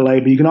York, LA,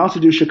 but you can also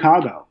do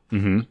Chicago.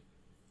 Mm-hmm.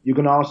 You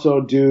can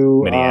also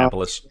do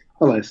Minneapolis.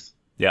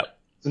 Yep.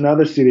 It's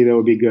another city that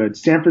would be good.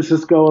 San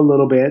Francisco, a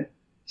little bit.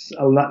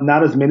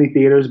 Not as many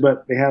theaters,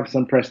 but they have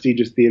some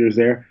prestigious theaters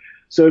there.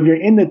 So if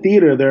you're in the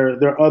theater,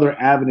 there are other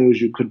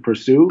avenues you could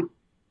pursue.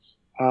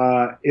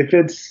 If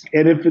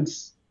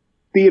it's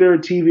theater,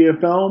 TV, or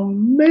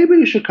film,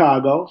 maybe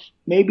Chicago,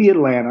 maybe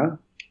Atlanta.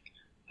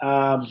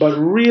 But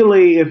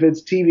really, if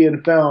it's TV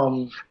and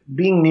film,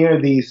 being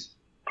near these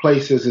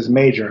places is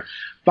major.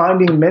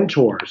 Finding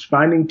mentors,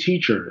 finding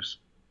teachers,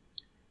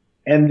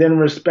 and then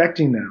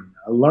respecting them,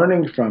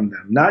 learning from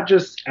them, not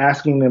just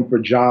asking them for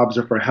jobs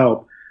or for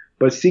help,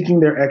 but seeking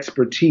their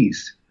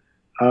expertise.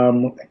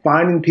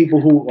 Finding people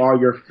who are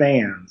your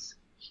fans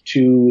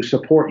to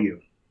support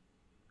you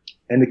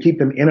and to keep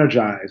them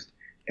energized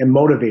and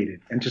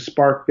motivated and to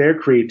spark their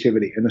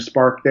creativity and to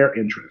spark their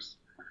interests.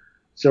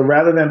 So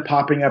rather than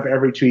popping up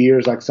every 2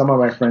 years like some of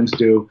my friends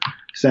do,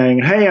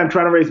 saying, hey, I'm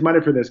trying to raise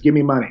money for this, give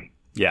me money.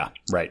 Yeah,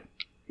 right.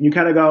 You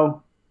kind of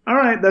go, all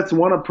right, that's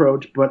one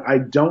approach, but I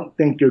don't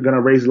think you're going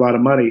to raise a lot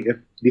of money if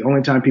the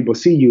only time people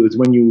see you is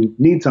when you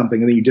need something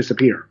and then you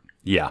disappear.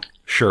 Yeah,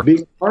 sure.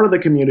 Being part of the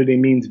community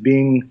means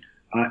being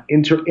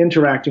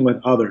interacting with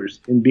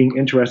others and being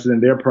interested in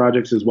their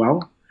projects as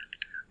well.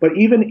 But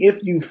even if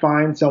you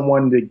find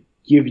someone to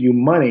give you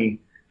money,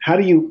 how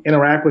do you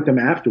interact with them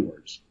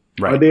afterwards?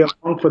 Right. Are they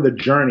along for the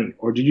journey,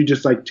 or did you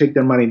just like take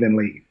their money then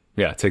leave?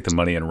 Yeah, take the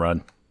money and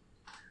run.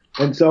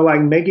 And so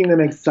like making them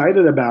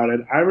excited about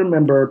it. I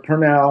remember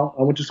Purnell,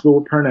 I went to school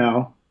with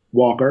Purnell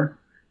Walker,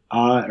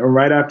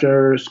 right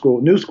after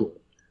school, new school.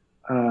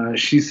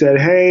 She said,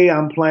 hey,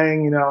 I'm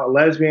playing, a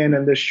lesbian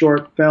in this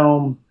short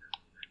film.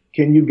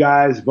 Can you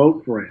guys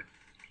vote for it?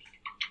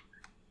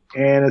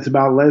 And it's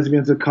about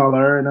lesbians of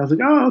color. And I was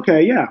like, oh,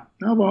 okay, yeah,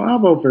 I'll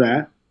vote for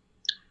that.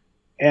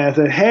 And I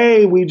said,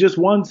 hey, we just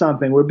won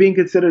something. We're being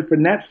considered for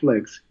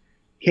Netflix.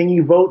 Can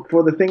you vote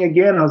for the thing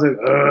again? I was like,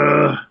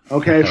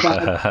 okay,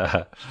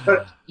 fine.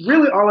 But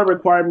really all it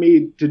required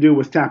me to do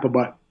was tap a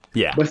button.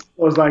 Yeah. But I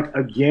was like,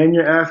 again,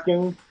 you're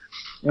asking?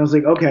 And I was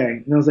like,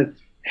 okay. And I was like,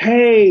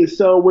 hey,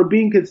 so we're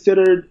being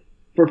considered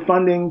for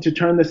funding to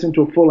turn this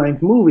into a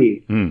full-length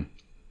movie. Mm.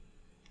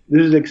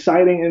 This is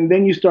exciting. And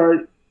then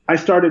I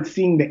started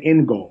seeing the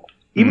end goal.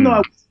 Even though I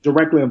was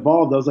directly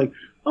involved, I was like,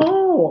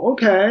 oh,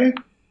 okay.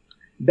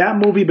 That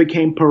movie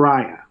became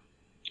Pariah.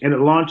 And it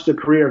launched the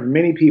career of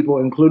many people,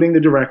 including the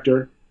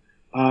director,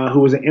 who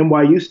was an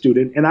NYU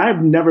student. And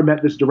I've never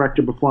met this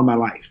director before in my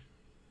life.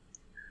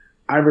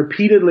 I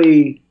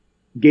repeatedly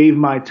gave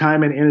my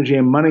time and energy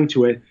and money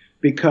to it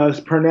because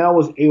Purnell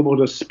was able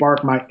to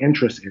spark my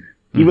interest in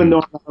it. Even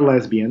though I'm not a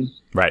lesbian.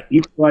 Right.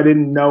 Even though I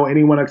didn't know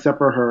anyone except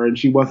for her and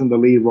she wasn't the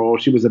lead role.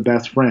 She was a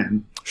best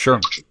friend. Sure.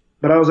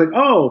 But I was like,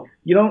 oh,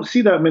 you don't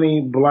see that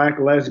many black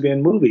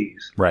lesbian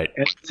movies. Right.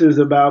 And this is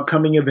about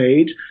coming of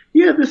age.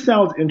 Yeah, this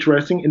sounds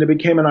interesting. And it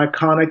became an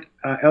iconic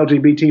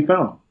LGBT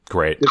film.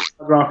 Great. It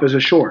started off as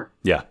a short.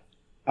 Yeah.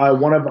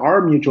 One of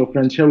our mutual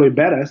friends, Hillary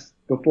Bettis,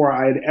 before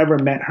I had ever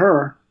met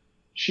her,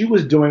 she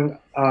was doing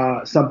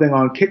something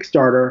on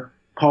Kickstarter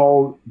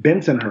called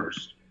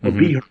Bensonhurst or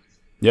Beehurst.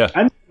 Yeah.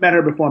 I never met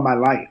her before in my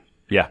life.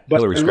 Yeah, But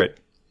Hillary's great.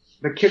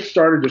 The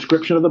Kickstarter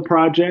description of the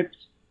project,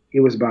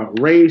 it was about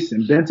race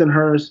and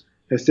Bensonhurst,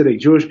 Hasidic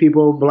Jewish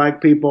people,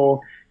 black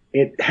people.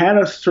 It had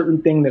a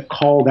certain thing that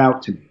called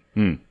out to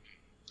me.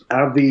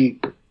 Out of the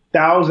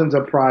thousands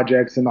of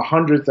projects and the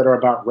hundreds that are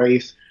about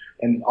race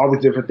and all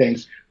these different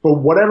things, for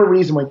whatever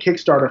reason, when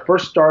Kickstarter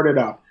first started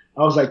up,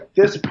 I was like,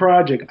 this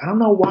project, I don't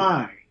know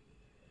why,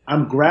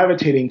 I'm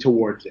gravitating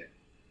towards it.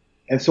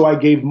 And so I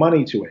gave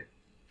money to it.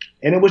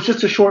 And it was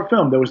just a short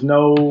film. There was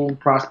no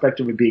prospect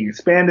of it being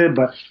expanded,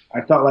 but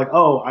I felt like,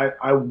 oh,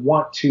 I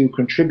want to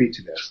contribute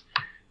to this.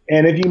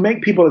 And if you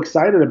make people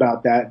excited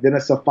about that, then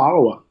it's a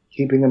follow-up,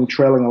 keeping them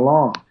trailing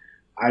along.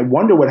 I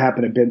wonder what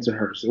happened at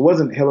Bensonhurst. It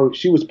wasn't Hillary.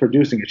 She was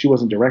producing it. She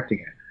wasn't directing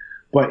it.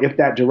 But if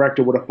that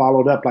director would have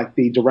followed up like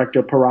the director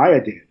of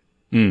Pariah did,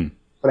 what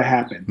would have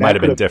happened? Might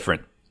have been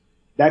different.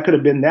 That could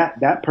have been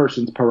that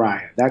person's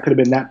Pariah. That could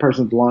have been that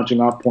person's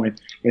launching off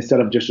point instead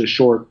of just a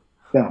short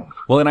film.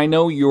 Well, and I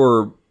know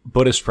your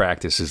Buddhist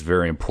practice is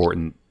very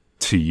important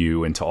to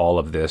you and to all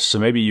of this. So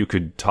maybe you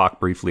could talk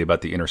briefly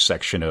about the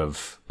intersection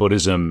of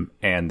Buddhism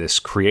and this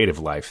creative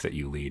life that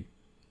you lead.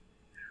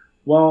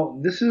 Well,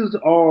 this is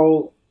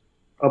all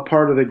a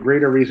part of the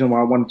greater reason why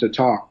I wanted to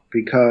talk,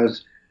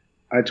 because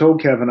I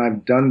told Kevin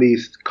I've done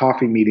these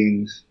coffee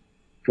meetings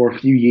for a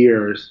few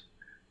years,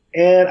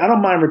 and I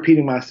don't mind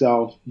repeating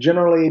myself.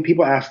 Generally,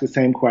 people ask the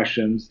same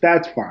questions.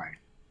 That's fine.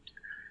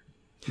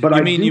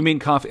 But you mean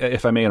coffee?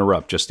 If I may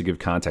interrupt, just to give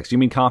context, you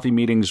mean coffee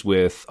meetings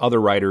with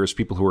other writers,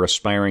 people who are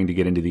aspiring to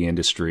get into the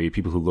industry,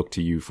 people who look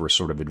to you for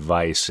sort of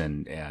advice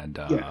and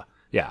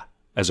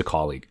as a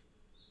colleague.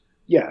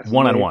 Yes.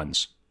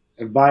 One-on-ones.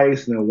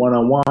 Advice and a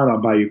one-on-one.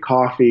 I'll buy you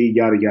coffee,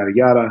 yada, yada,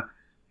 yada.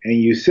 and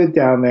you sit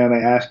down there and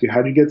they ask you,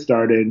 how did you get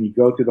started? And you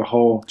go through the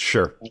whole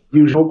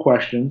usual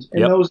questions,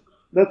 and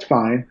that's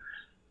fine.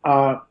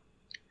 And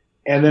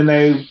then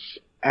they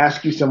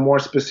ask you some more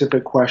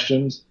specific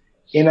questions.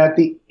 And at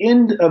the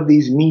end of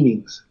these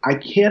meetings, I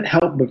can't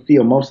help but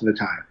feel most of the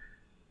time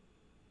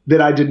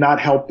that I did not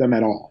help them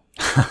at all.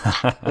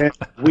 And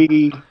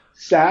we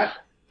sat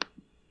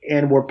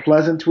and were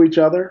pleasant to each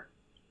other.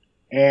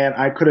 And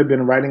I could have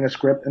been writing a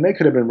script, and they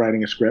could have been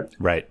writing a script.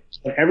 Right.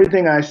 And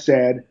everything I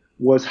said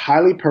was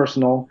highly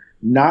personal,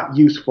 not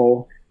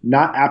useful,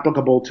 not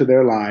applicable to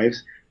their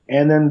lives.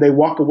 And then they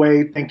walk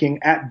away thinking,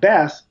 at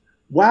best,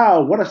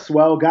 wow, what a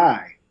swell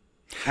guy.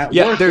 At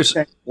worst,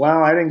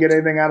 wow, I didn't get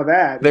anything out of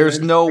that. There's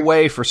no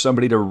way for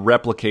somebody to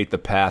replicate the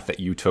path that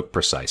you took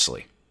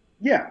precisely.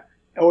 Yeah.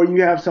 Or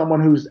you have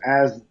someone who's,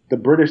 as the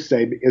British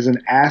say, is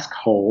an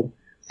asshole,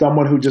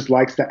 someone who just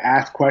likes to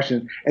ask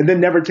questions and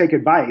then never take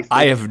advice.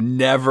 I have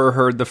never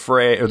heard the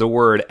phrase or the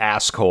word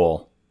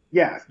asshole.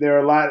 Yes, there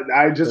are a lot.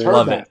 I just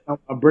heard that.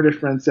 A British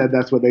friend said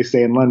that's what they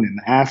say in London.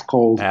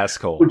 Assholes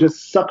who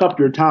just suck up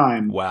your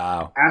time.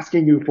 Wow.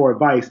 Asking you for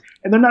advice.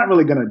 And they're not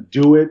really going to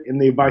do it,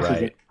 and the advice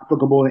isn't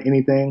applicable to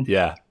anything.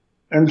 Yeah.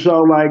 And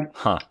so,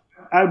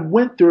 I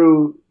went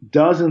through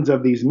dozens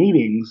of these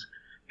meetings,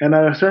 and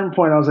at a certain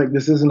point, I was like,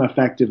 this isn't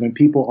effective, and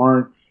people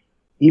aren't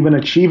even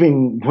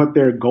achieving what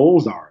their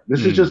goals are.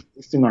 This is just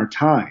wasting our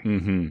time.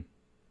 Mm-hmm.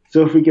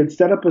 So if we could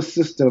set up a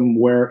system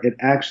where it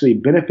actually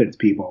benefits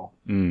people,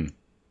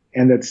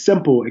 and that's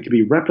simple, it can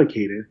be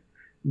replicated,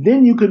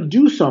 then you could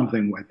do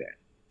something with it.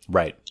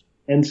 Right.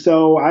 And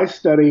so I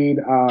studied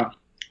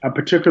a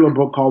particular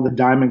book called The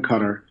Diamond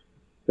Cutter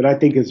that I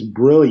think is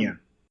brilliant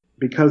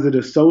because it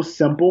is so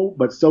simple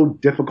but so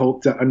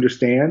difficult to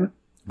understand.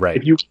 Right.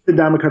 If you read The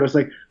Diamond Cutter, it's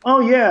like,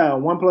 oh yeah,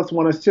 1 +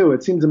 1 is 2.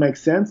 It seems to make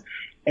sense.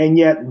 And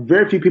yet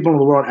very few people in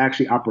the world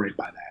actually operate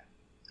by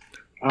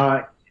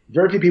that.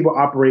 Very few people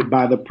operate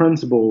by the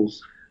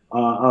principles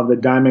of the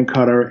Diamond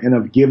Cutter and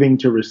of giving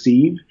to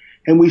receive.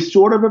 And we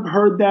sort of have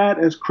heard that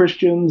as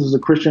Christians, as a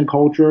Christian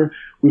culture.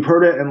 We've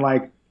heard it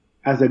in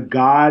as a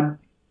God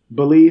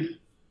belief.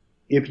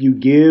 If you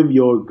give,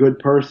 you're a good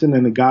person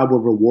and the God will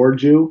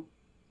reward you.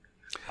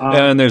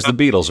 And there's the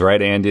Beatles, right?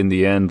 And in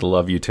the end, the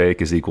love you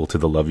take is equal to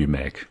the love you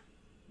make.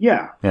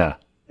 Yeah. Yeah.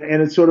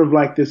 And it's sort of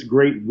like this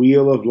great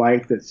wheel of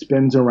life that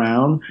spins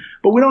around,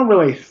 but we don't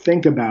really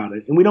think about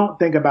it. And we don't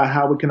think about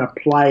how we can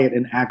apply it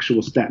in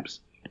actual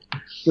steps.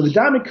 So the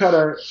Diamond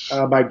Cutter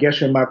by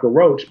Geshe Michael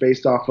Roach,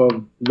 based off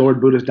of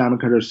Lord Buddha's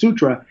Diamond Cutter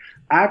Sutra,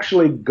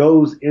 actually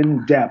goes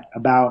in depth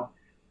about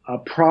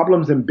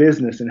problems in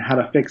business and how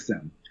to fix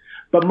them.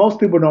 But most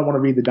people don't want to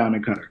read the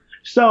Diamond Cutter.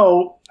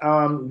 So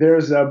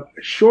there's a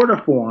shorter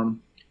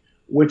form,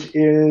 which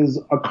is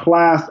a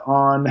class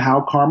on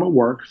how karma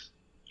works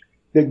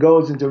that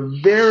goes into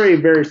very,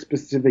 very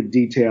specific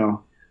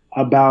detail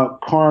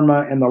about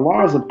karma and the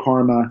laws of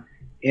karma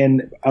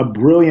in a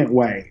brilliant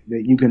way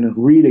that you can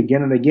read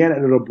again and again,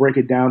 and it'll break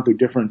it down through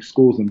different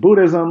schools in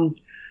Buddhism.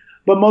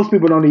 But most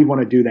people don't even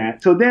want to do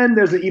that. So then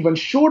there's an even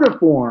shorter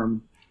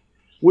form,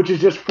 which is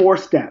just 4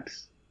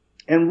 steps.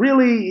 And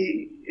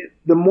really,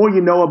 the more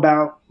you know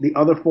about the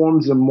other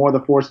forms, the more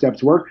the 4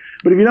 steps work.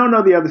 But if you don't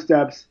know the other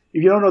steps,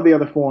 if you don't know the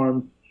other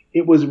form,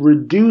 it was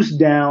reduced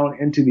down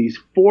into these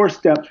 4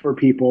 steps for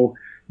people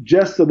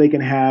just so they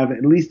can have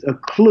at least a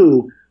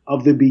clue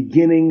of the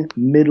beginning,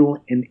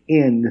 middle, and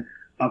end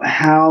of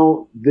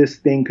how this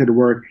thing could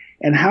work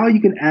and how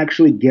you can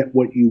actually get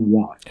what you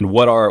want. And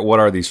what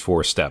are these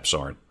 4 steps,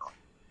 Arn?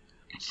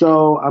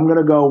 So I'm going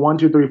to go 1,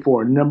 2, 3,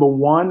 4. Number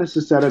 1 is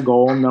to set a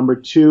goal. Number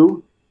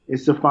 2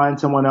 is to find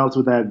someone else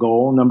with that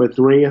goal. Number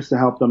 3 is to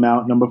help them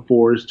out. Number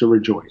 4 is to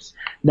rejoice.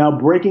 Now,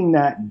 breaking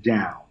that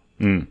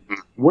down,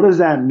 what does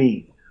that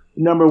mean?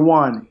 Number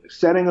 1,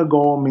 setting a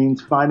goal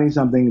means finding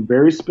something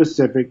very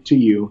specific to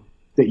you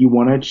that you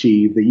want to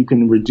achieve that you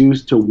can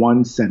reduce to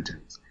 1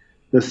 sentence.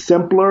 The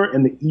simpler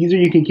and the easier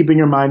you can keep in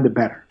your mind, the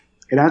better.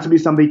 It has to be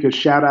something you could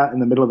shout out in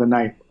the middle of the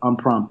night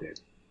unprompted.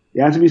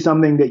 It has to be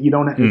something that you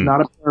don't, it's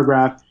not a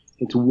paragraph.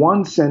 It's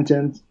 1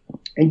 sentence.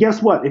 And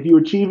guess what? If you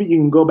achieve it, you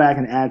can go back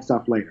and add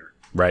stuff later.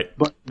 Right.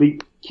 But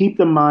keep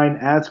the mind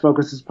as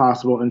focused as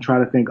possible and try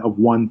to think of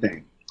 1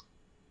 thing.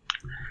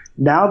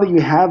 Now that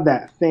you have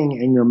that thing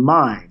in your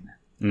mind,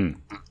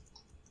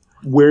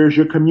 where's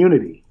your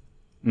community?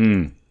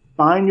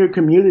 Find your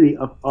community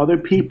of other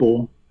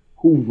people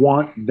who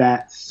want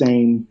that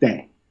same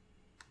thing.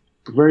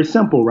 Very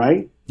simple,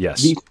 right?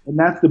 Yes. And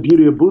that's the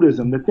beauty of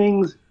Buddhism. The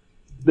things,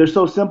 they're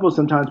so simple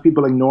sometimes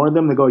people ignore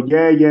them. They go,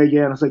 yeah.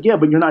 And it's like, yeah,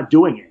 but you're not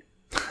doing it.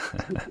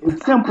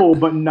 It's simple,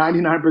 but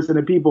 99%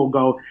 of people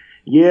go,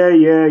 yeah.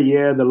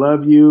 The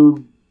love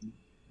you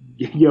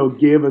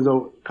give is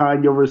a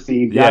kind you'll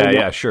receive.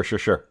 Yeah,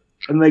 sure.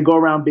 And they go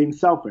around being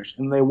selfish,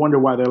 and they wonder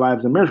why their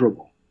lives are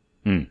miserable.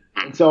 And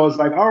so it's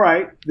like, all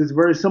right, this is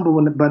very simple,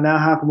 but now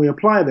how can we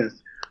apply this?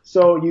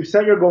 So you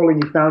set your goal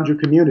and you found your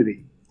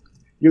community.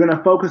 You're going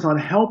to focus on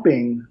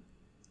helping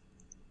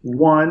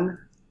 1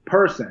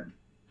 person,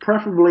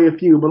 preferably a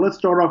few, but let's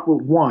start off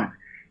with 1,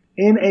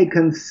 in a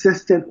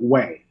consistent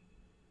way.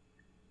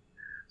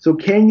 So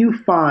can you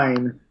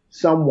find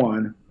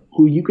someone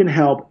who you can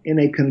help in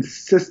a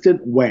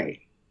consistent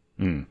way?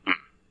 Mm.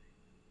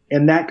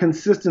 And that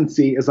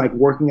consistency is like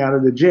working out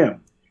at the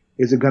gym.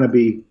 Is it going to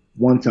be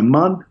once a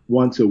month,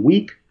 once a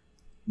week,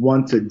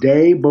 once a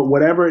day? But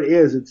whatever it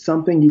is, it's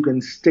something you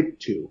can stick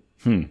to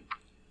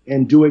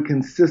and do it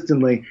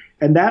consistently.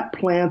 And that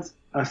plants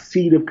a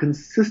seed of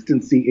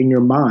consistency in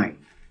your mind.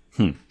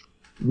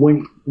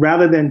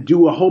 Rather than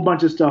do a whole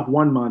bunch of stuff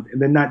 1 month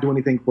and then not do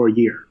anything for a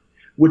year,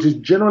 which is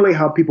generally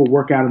how people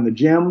work out in the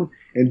gym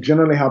and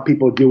generally how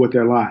people deal with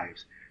their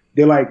lives.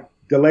 They're like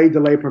delay,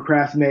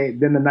 procrastinate.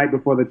 Then the night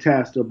before the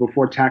test or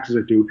before taxes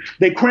are due,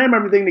 they cram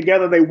everything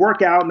together. They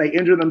work out and they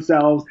injure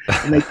themselves.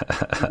 And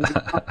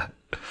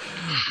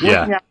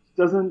working out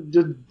doesn't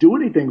just do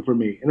anything for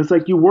me. And it's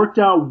like you worked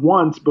out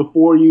once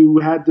before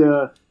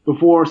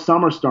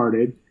summer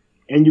started,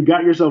 and you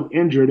got yourself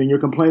injured and you're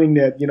complaining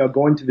that,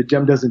 going to the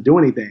gym doesn't do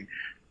anything.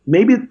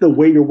 Maybe it's the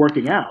way you're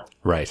working out.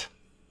 Right.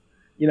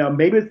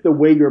 Maybe it's the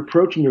way you're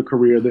approaching your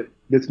career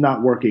that's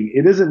not working.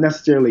 It isn't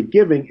necessarily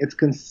giving. It's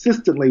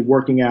consistently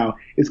working out.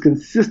 It's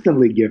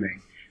consistently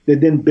giving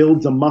that then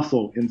builds a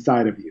muscle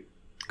inside of you.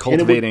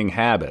 Cultivating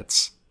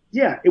habits.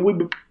 Yeah. It would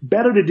be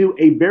better to do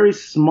a very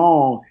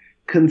small,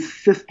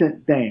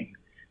 consistent thing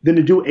than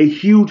to do a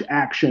huge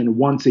action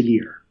once a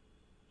year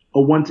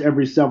or once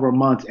every several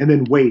months and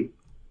then wait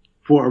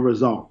for a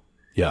result.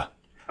 Yeah.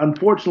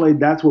 Unfortunately,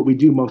 that's what we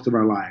do most of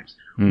our lives.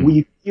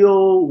 We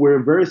feel we're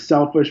very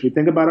selfish. We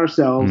think about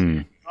ourselves.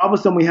 All of a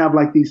sudden we have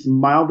like these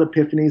mild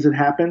epiphanies that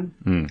happen.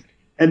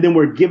 And then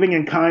we're giving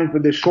in kind for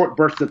this short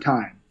burst of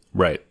time.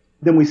 Right.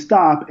 Then we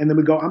stop and then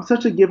we go, I'm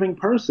such a giving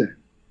person.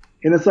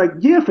 And it's like,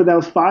 yeah, for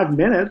those 5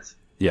 minutes,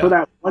 for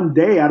that one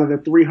day out of the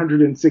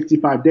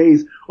 365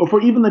 days, or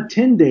for even the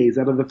 10 days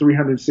out of the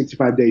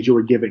 365 days you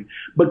were giving.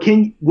 But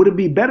would it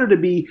be better to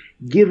be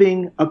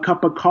giving a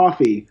cup of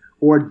coffee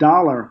or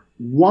 $1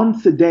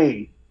 once a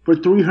day for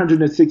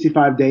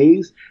 365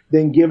 days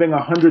than giving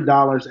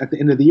 $100 at the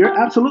end of the year?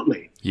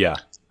 Absolutely. Yeah.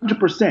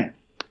 100%.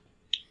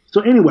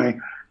 So anyway,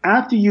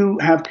 after you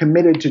have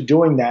committed to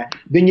doing that,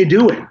 then you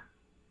do it.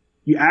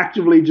 You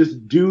actively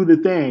just do the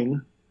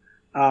thing,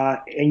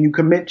 and you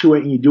commit to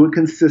it and you do it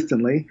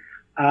consistently.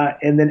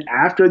 And then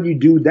after you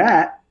do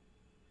that,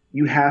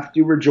 you have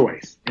to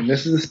rejoice. And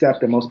this is a step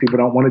that most people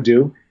don't want to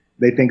do.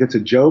 They think it's a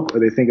joke or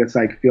they think it's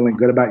like feeling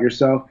good about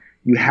yourself.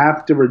 You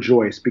have to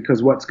rejoice,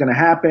 because what's going to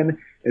happen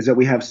is that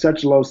we have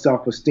such low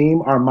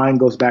self-esteem. Our mind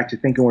goes back to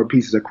thinking we're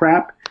pieces of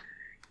crap.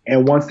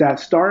 And once that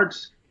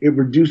starts, it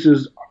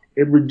reduces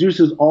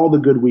all the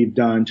good we've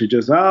done to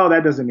just, oh,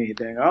 that doesn't mean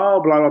anything.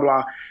 Oh, blah, blah,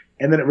 blah.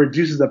 And then it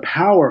reduces the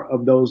power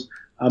of those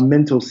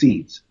mental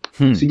seeds.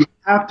 So you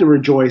have to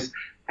rejoice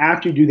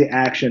after you do the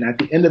action at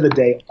the end of the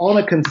day on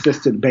a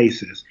consistent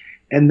basis.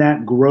 And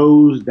that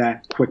grows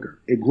that quicker.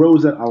 It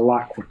grows it a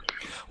lot quicker.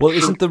 Well,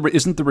 isn't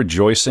the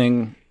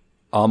rejoicing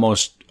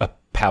almost a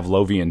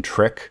Pavlovian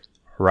trick,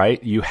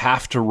 right? You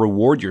have to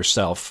reward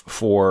yourself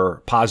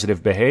for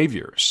positive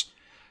behaviors.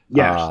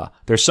 Yes.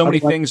 There's so many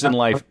things in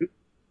life.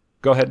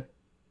 Go ahead.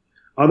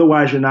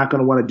 Otherwise, you're not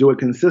going to want to do it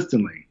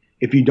consistently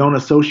if you don't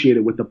associate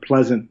it with a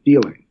pleasant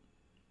feeling.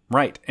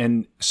 Right.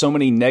 And so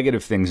many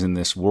negative things in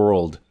this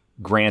world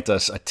grant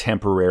us a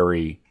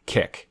temporary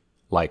kick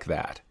like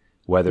that,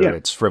 whether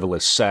it's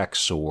frivolous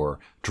sex or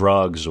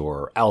drugs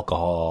or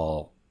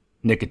alcohol,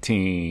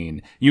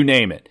 nicotine, you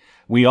name it.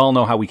 We all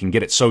know how we can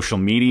get at social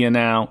media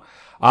now.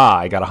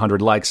 I got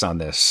 100 likes on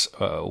this.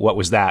 What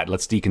was that?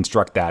 Let's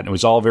deconstruct that. And it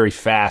was all very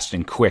fast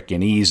and quick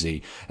and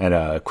easy and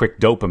a quick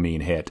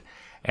dopamine hit.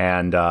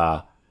 And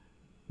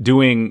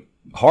doing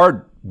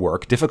hard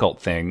work,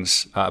 difficult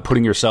things,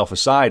 putting yourself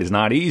aside is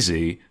not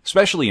easy,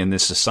 especially in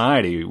this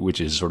society, which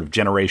is sort of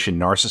generation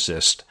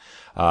narcissist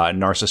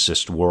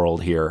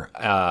world here.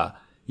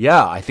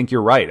 I think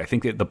you're right. I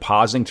think that the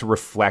pausing to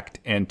reflect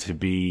and to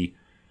be,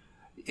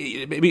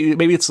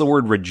 maybe it's the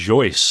word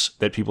rejoice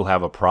that people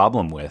have a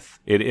problem with.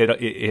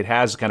 It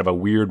has kind of a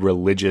weird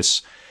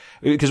religious,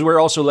 because we're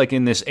also like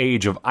in this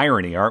age of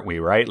irony, aren't we?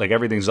 Right? Like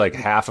everything's like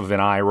half of an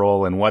eye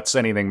roll, and what's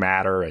anything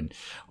matter? And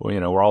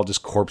we're all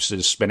just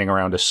corpses spinning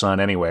around a sun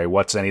anyway.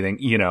 What's anything?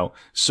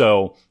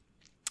 So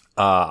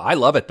I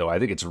love it though. I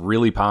think it's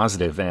really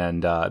positive,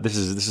 and this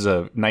is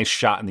a nice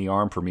shot in the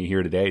arm for me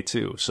here today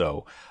too.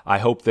 So I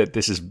hope that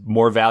this is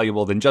more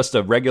valuable than just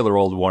a regular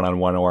old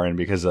one-on-one, Oren,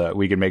 because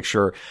we can make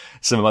sure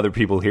some other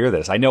people hear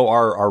this. I know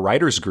our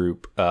writers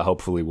group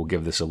hopefully will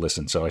give this a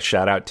listen. So a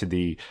shout out to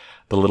the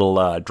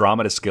little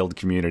Dramatist Guild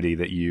community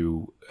that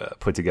you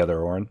put together,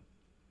 Oren.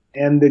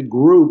 And the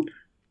group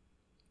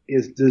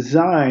is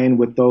designed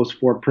with those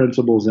 4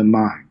 principles in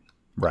mind.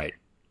 Right.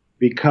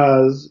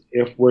 Because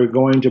if we're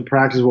going to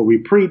practice what we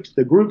preach,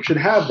 the group should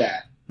have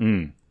that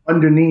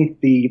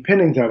underneath the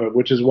pinnings of it,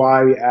 which is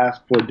why we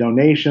ask for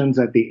donations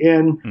at the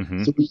end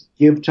so we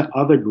give to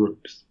other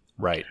groups.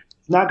 Right.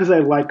 It's not because I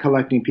like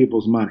collecting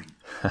people's money.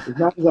 It's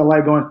not because I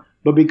like going,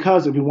 but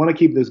because if we want to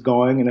keep this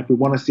going and if we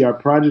want to see our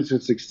projects to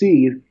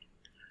succeed,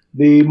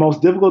 the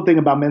most difficult thing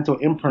about mental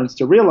imprints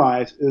to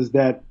realize is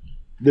that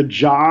the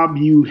job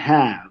you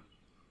have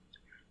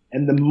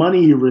and the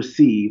money you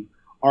receive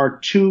are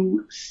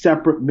two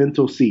separate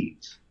mental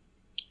seeds.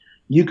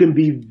 You can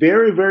be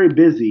very, very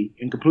busy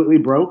and completely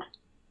broke,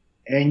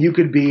 and you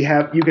could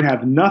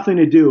have nothing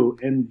to do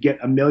and get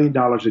 $1 million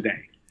a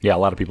day. Yeah, a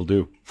lot of people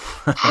do.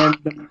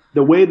 And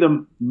the way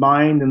the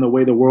mind and the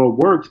way the world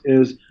works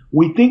is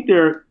we think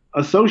they're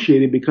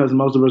associated because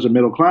most of us are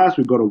middle class.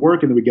 We go to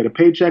work and then we get a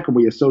paycheck and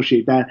we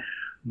associate that.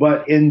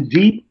 But in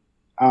deep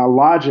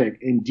logic,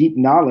 in deep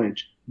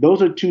knowledge,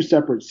 those are two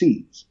separate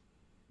seeds.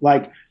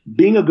 Like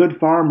being a good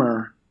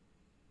farmer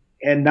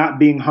and not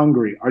being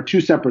hungry are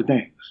two separate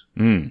things.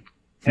 Mm.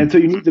 And so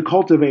you need to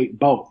cultivate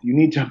both. You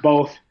need to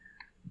both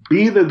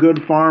be the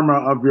good farmer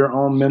of your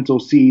own mental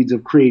seeds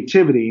of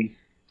creativity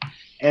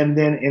and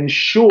then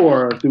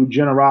ensure through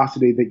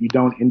generosity that you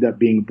don't end up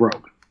being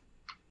broke.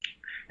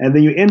 And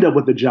then you end up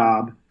with a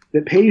job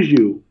that pays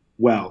you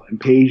well and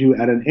pays you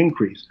at an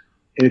increase.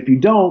 And if you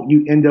don't,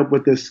 you end up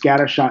with this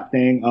scattershot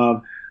thing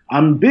of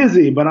I'm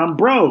busy, but I'm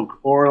broke,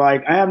 or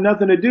like I have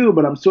nothing to do,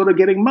 but I'm sort of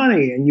getting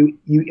money. And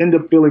you end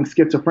up feeling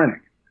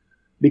schizophrenic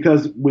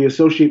because we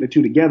associate the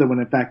two together when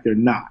in fact they're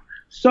not.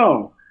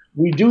 So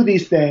we do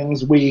these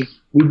things. We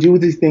do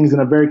these things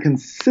in a very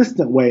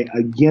consistent way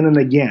again and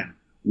again.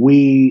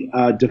 We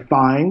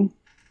define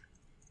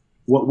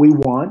what we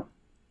want,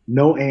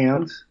 no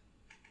ands.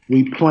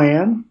 We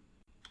plan,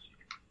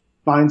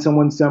 find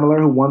someone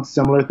similar who wants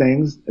similar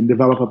things and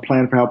develop a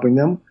plan for helping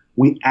them.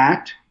 We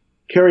act,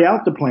 carry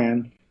out the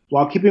plan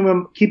while keeping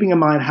in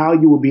mind how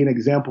you will be an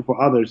example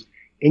for others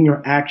in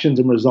your actions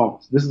and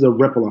results. This is a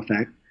ripple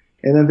effect.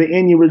 And at the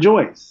end, you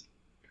rejoice.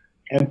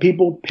 And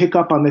people pick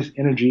up on this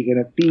energy and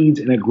it feeds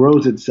and it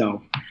grows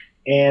itself.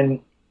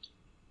 And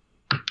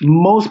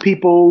most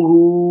people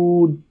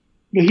who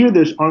hear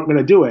this aren't going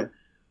to do it.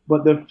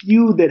 But the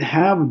few that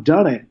have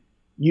done it,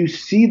 you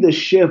see the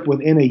shift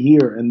within a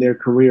year in their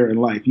career and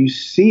life. You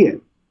see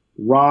it.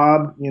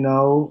 Rob,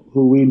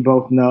 who we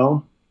both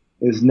know,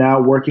 is now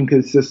working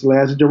consistently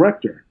as a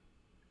director.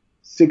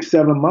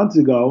 6-7 months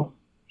ago,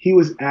 he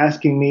was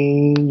asking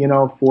me,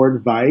 for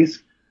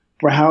advice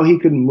for how he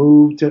could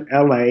move to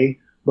LA.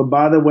 But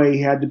by the way,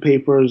 he had to pay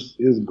for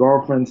his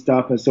girlfriend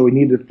stuff. And so he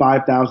needed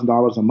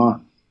 $5,000 a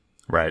month.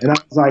 Right. And I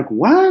was like,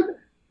 what?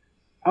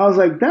 I was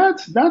like,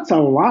 that's a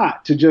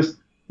lot to just,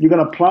 you're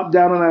going to plop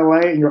down in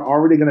LA and you're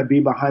already going to be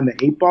behind the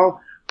 8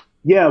 ball.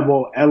 Yeah,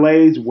 well, LA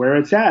is where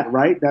it's at,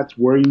 right? That's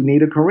where you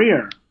need a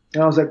career.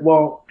 And I was like,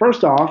 well,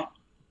 first off,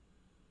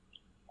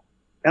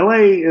 LA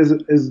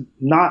is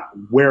not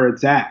where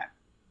it's at.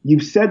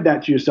 You've said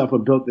that to yourself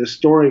and built this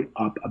story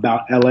up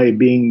about LA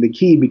being the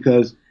key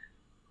because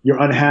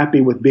you're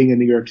unhappy with being in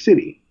New York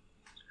City.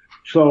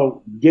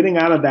 So getting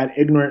out of that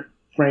ignorant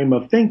frame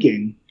of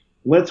thinking,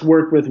 let's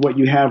work with what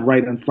you have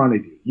right in front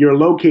of you. You're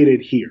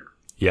located here.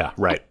 Yeah,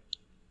 right.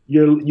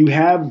 You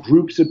have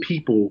groups of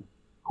people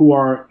who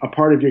are a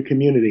part of your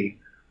community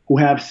who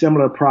have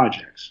similar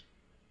projects.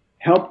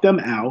 Help them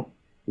out,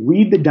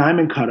 read the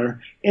Diamond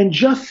Cutter, and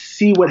just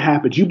see what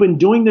happens. You've been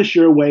doing this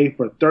your way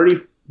for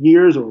 30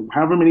 years or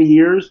however many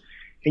years,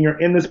 and you're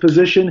in this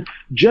position.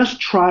 Just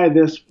try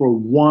this for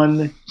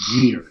 1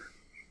 year.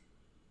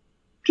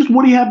 Just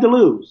what do you have to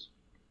lose?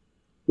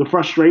 The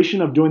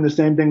frustration of doing the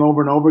same thing over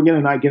and over again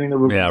and not getting the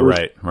results. Yeah,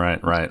 right.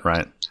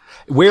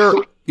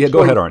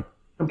 Go ahead, Arn.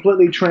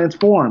 Completely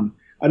transformed.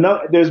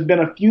 There's been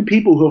a few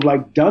people who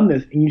have done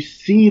this, and you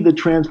see the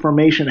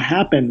transformation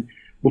happen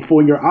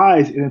before your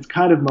eyes, and it's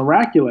kind of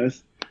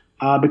miraculous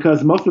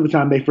because most of the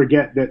time they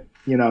forget that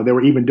they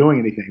were even doing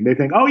anything. They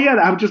think, oh yeah,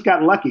 I just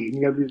got lucky.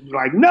 And you're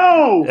like,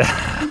 no.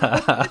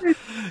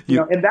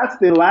 And that's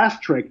the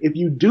last trick. If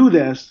you do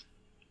this,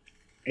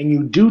 and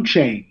you do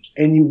change,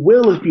 and you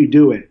will if you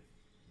do it,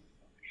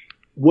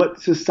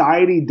 what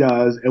society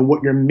does and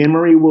what your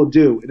memory will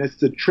do, and it's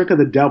the trick of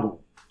the devil.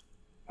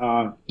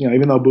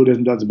 Even though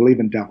Buddhism doesn't believe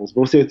in devils,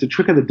 but we'll say it's the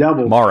trick of the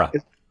devil. Mara.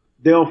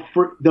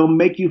 They'll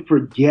make you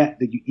forget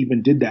that you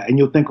even did that. And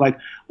you'll think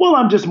well,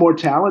 I'm just more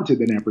talented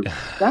than everyone.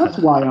 That's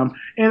why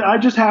and I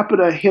just happen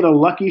to hit a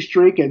lucky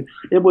streak and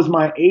it was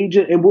my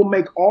agent. And we'll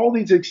make all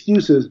these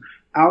excuses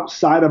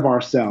outside of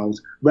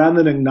ourselves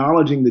rather than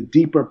acknowledging the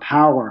deeper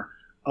power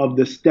of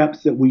the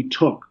steps that we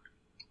took.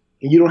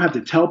 And you don't have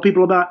to tell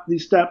people about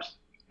these steps.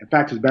 In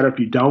fact, it's better if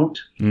you don't.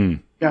 You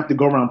have to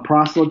go around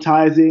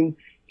proselytizing.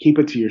 Keep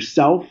it to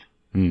yourself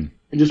and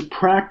just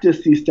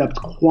practice these steps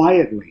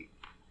quietly.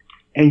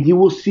 And you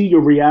will see your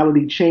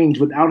reality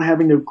change without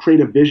having to create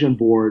a vision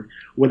board,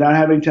 without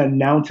having to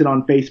announce it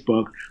on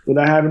Facebook,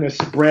 without having to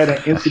spread an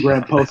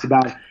Instagram post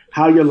about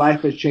how your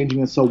life is changing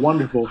and so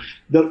wonderful.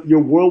 Your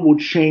world will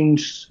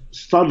change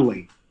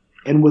subtly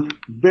and with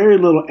very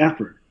little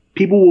effort.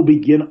 People will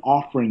begin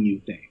offering you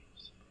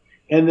things.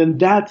 And then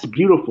that's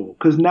beautiful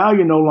because now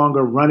you're no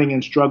longer running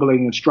and struggling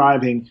and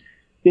striving.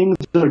 Things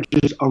are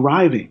just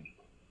arriving.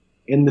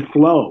 In the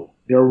flow,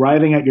 they're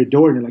arriving at your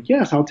door and you're like,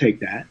 yes, I'll take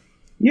that.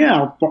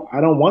 Yeah,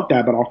 I don't want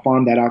that, but I'll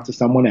farm that out to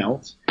someone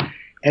else.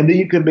 And then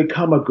you can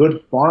become a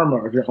good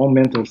farmer of your own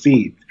mental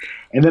seeds.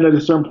 And then at a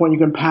certain point, you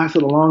can pass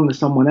it along to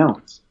someone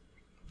else.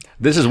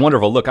 This is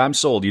wonderful. Look, I'm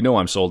sold. You know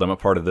I'm sold. I'm a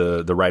part of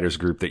the writers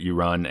group that you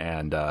run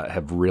and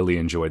have really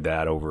enjoyed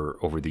that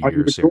over the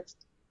years here.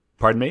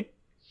 Pardon me?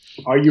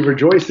 Are you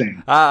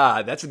rejoicing?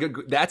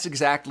 That's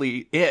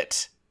exactly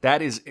it.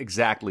 That is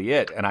exactly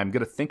it. And I'm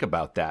going to think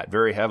about that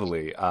very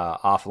heavily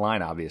offline,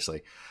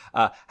 obviously.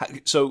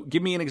 So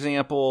give me an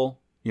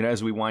example,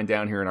 as we wind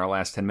down here in our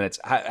last 10 minutes.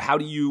 What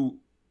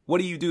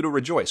do you do to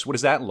rejoice? What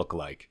does that look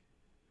like?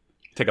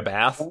 Take a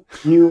bath?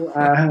 You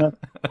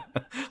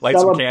light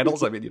some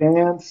candles?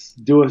 Dance,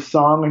 do a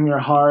song in your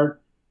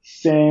heart,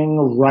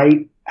 sing,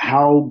 write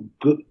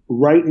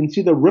and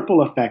see the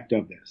ripple effect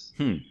of this.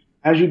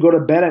 As you go to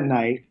bed at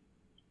night,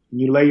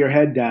 you lay your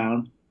head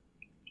down,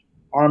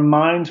 our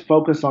minds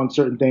focus on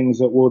certain things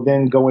that will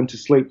then go into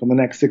sleep for the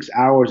next 6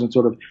 hours and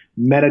sort of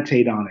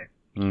meditate on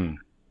it.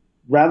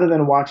 Rather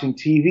than watching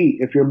TV,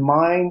 if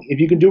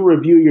you can do a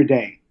review of your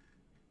day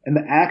and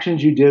the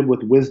actions you did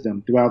with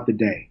wisdom throughout the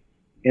day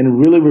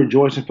and really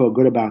rejoice and feel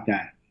good about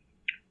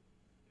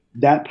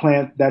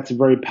that's a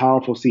very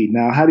powerful seed.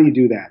 Now, how do you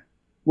do that?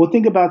 Well,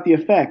 think about the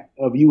effect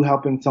of you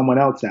helping someone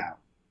else out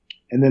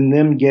and then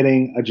them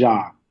getting a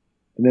job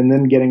and then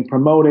them getting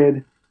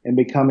promoted and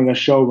becoming a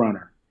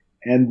showrunner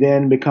and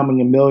then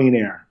becoming a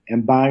millionaire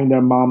and buying their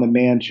mom a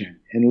mansion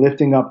and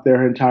lifting up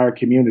their entire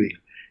community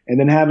and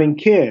then having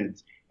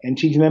kids and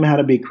teaching them how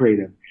to be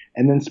creative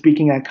and then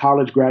speaking at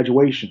college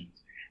graduations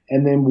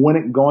and then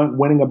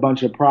winning a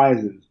bunch of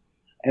prizes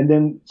and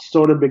then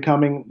sort of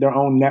becoming their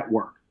own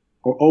network,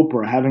 or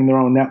Oprah having their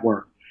own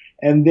network,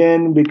 and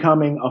then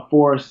becoming a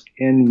force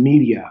in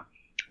media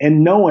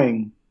and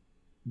knowing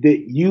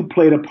that you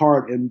played a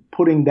part in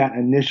putting that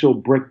initial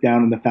brick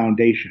down in the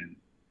foundation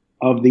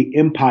of the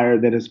empire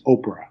that is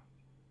Oprah,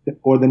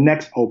 or the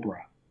next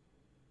Oprah.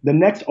 The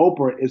next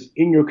Oprah is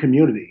in your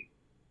community.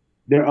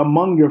 They're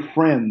among your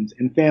friends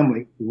and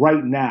family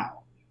right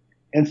now.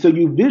 And so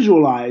you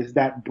visualize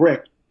that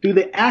brick through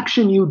the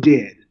action you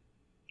did.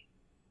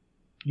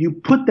 You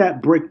put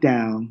that brick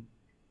down,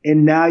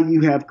 and now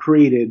you have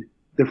created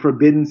the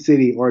Forbidden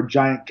City or a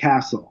giant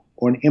castle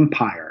or an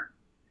empire,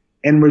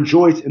 and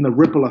rejoice in the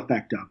ripple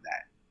effect of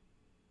that.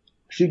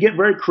 So you get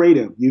very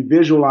creative. You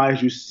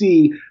visualize, you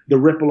see the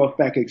ripple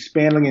effect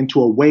expanding into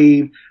a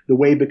wave, the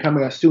wave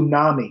becoming a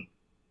tsunami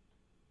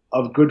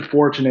of good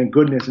fortune and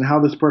goodness, and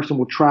how this person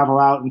will travel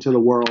out into the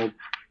world.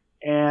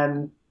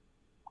 And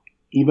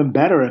even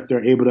better if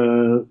they're able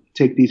to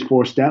take these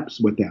 4 steps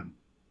with them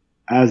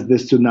as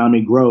this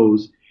tsunami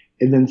grows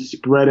and then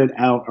spread it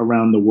out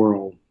around the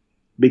world.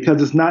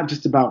 Because it's not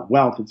just about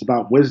wealth, it's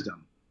about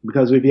wisdom.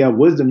 Because if you have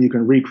wisdom, you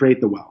can recreate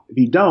the wealth. If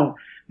you don't,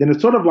 then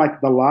it's sort of like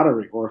the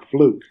lottery or a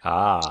fluke.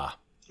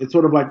 It's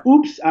sort of like,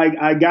 oops,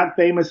 I got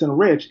famous and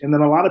rich. And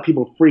then a lot of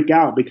people freak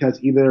out because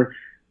either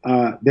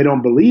they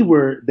don't believe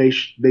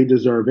they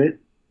deserve it.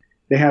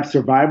 They have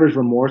survivor's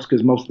remorse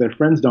because most of their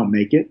friends don't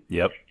make it.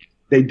 Yep.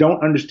 They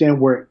don't understand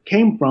where it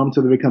came from,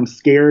 so they become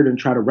scared and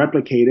try to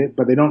replicate it,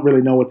 but they don't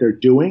really know what they're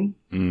doing.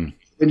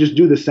 They just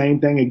do the same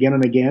thing again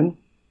and again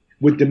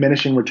with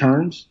diminishing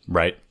returns.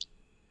 Right.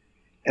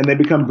 And they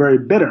become very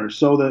bitter,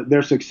 so that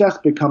their success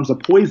becomes a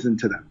poison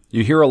to them.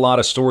 You hear a lot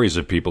of stories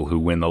of people who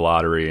win the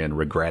lottery and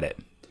regret it.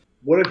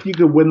 What if you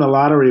could win the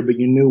lottery, but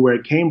you knew where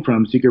it came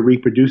from, so you could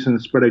reproduce it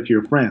and spread it to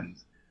your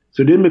friends?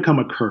 So it didn't become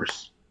a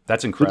curse.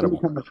 That's incredible.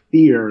 It didn't become a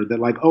fear that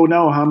like, oh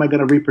no, how am I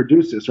going to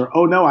reproduce this? Or,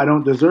 oh no, I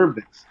don't deserve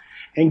this.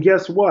 And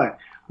guess what?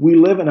 We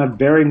live in a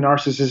very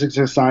narcissistic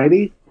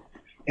society,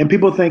 and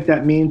people think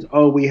that means,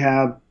 oh, we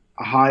have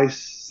a high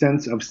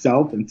sense of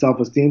self and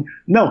self-esteem.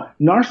 No,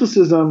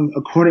 narcissism,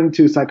 according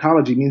to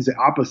psychology, means the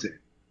opposite.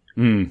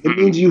 It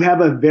means you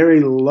have a very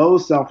low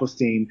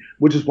self-esteem,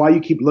 which is why you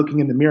keep looking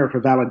in the mirror for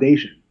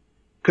validation,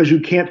 because you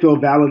can't feel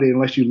validated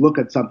unless you look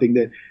at something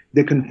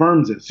that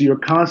confirms it. So you're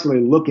constantly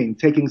looking,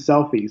 taking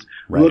selfies,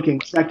 looking,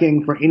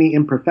 checking for any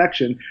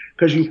imperfection,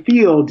 because you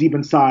feel deep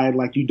inside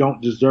like you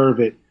don't deserve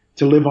it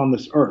to live on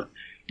this earth.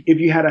 If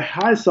you had a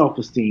high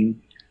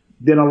self-esteem,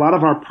 then a lot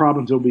of our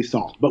problems will be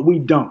solved, but we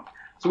don't.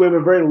 So we have a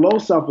very low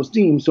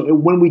self-esteem. So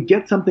when we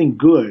get something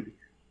good,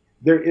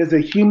 there is a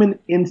human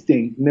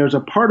instinct, and there's a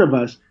part of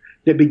us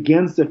that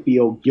begins to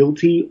feel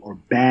guilty or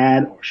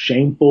bad or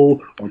shameful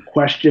or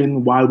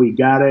question why we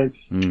got it.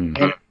 And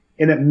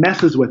it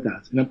messes with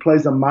us, and it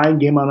plays a mind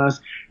game on us,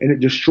 and it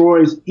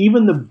destroys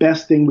even the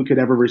best thing we could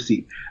ever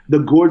receive. The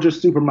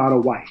gorgeous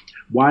supermodel wife.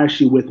 Why is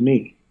she with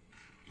me?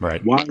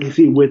 Right. Why is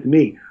he with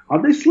me?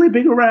 Are they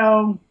sleeping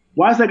around?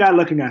 Why is that guy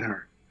looking at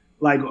her?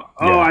 Like,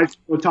 I should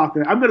go talk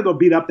to him. I'm going to go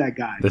beat up that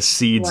guy. The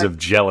seeds of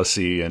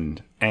jealousy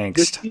and angst.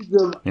 The seeds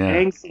of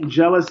angst and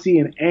jealousy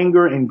and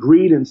anger and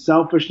greed and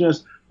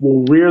selfishness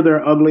will rear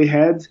their ugly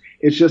heads.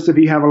 It's just if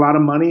you have a lot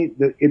of money,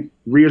 it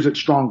rears it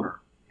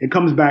stronger. It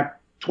comes back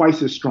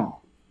twice as strong.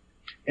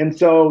 And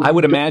so I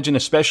would imagine,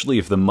 especially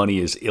if the money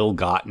is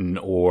ill-gotten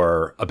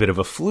or a bit of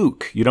a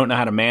fluke, you don't know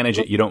how to manage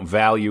it, you don't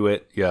value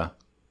it. Yeah.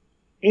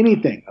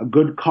 Anything, a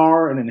good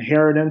car, an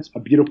inheritance, a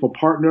beautiful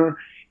partner.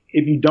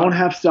 If you don't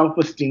have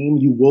self-esteem,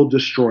 you will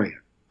destroy it.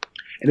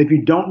 And if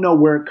you don't know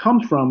where it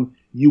comes from,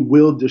 you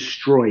will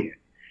destroy it.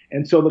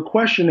 And so the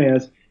question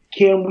is,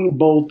 can we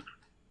both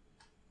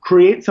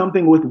create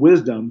something with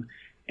wisdom,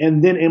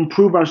 and then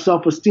improve our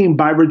self-esteem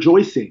by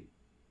rejoicing.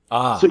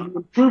 So you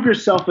improve your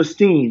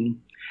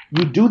self-esteem,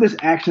 you do this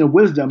action of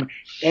wisdom,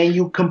 and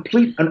you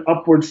complete an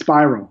upward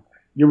spiral.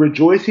 You're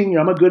rejoicing,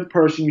 I'm a good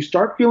person. You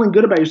start feeling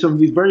good about yourself in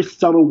these very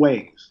subtle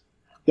ways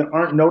that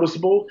aren't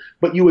noticeable,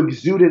 but you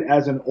exude it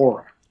as an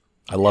aura.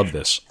 I love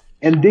this.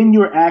 And then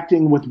you're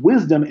acting with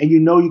wisdom, and you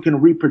know you can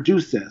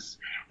reproduce this.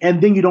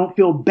 And then you don't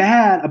feel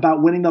bad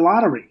about winning the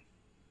lottery.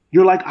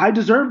 You're like, I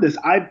deserve this.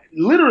 I've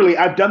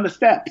done the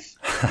steps.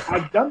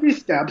 I've done these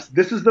steps.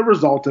 This is the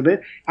result of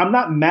it. I'm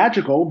not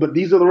magical, but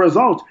these are the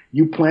results.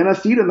 You plant a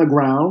seed in the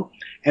ground,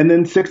 and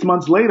then 6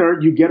 months later,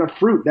 you get a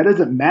fruit. That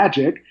isn't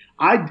magic.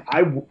 I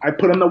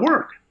put in the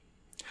work.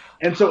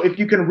 And so if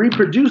you can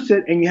reproduce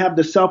it and you have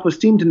the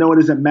self-esteem to know it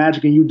isn't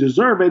magic and you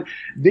deserve it,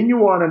 then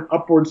you are on an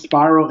upward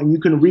spiral and you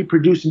can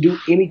reproduce and do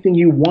anything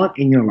you want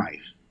in your life.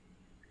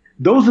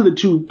 Those are the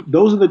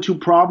two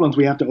problems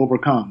we have to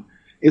overcome.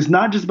 It's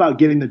not just about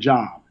getting the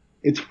job.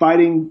 It's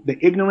fighting the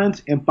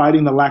ignorance and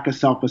fighting the lack of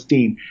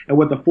self-esteem. And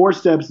what the 4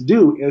 steps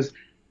do is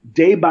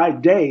day by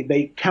day,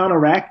 they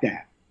counteract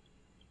that.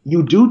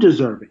 You do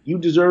deserve it. You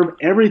deserve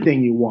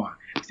everything you want,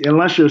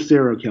 unless you're a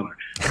serial killer.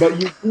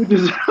 But you do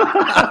deserve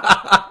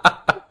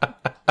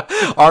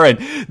Oren,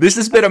 this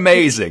has been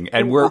amazing.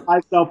 And we're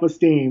high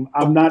self-esteem.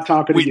 I'm not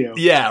talking to you.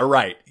 Yeah,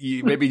 right.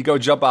 Maybe go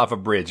jump off a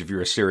bridge if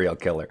you're a serial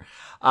killer.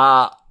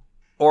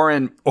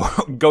 Oren,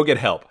 go get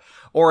help.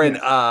 Oren,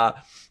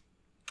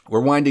 we're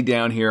winding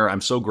down here.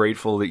 I'm so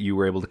grateful that you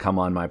were able to come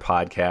on my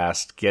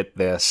podcast. Get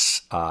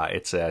this.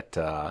 It's at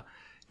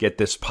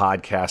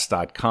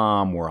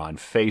getthispodcast.com. We're on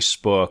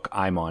Facebook.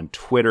 I'm on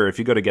Twitter. If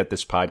you go to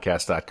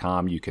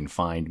getthispodcast.com, you can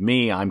find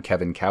me. I'm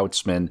Kevin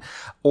Kautzman.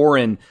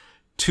 Oren,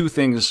 2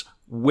 things.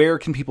 Where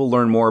can people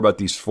learn more about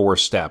these 4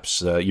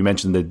 steps? You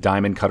mentioned the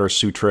Diamond Cutter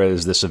Sutra.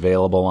 Is this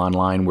available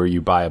online where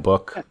you buy a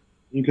book?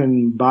 You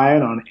can buy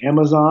it on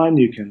Amazon.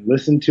 You can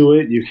listen to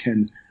it. You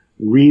can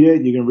read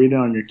it. You can read it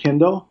on your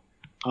Kindle.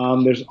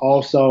 There's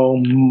also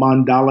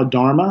Mandala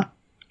Dharma.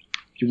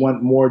 If you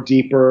want more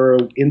deeper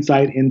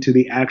insight into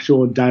the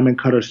actual Diamond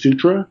Cutter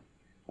Sutra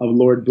of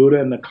Lord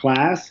Buddha and the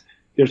class,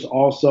 there's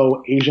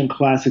also Asian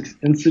Classics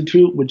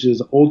Institute, which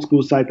is an old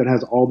school site that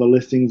has all the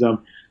listings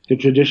of the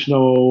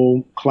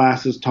traditional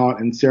classes taught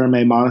in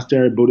Saramay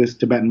Monastery, Buddhist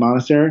Tibetan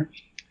monastery.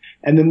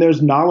 And then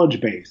there's Knowledge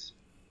Base,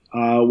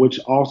 which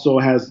also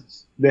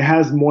has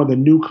more the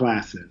new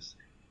classes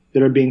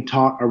that are being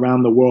taught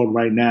around the world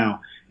right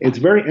now. It's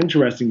very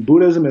interesting.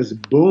 Buddhism is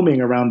booming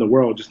around the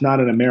world, just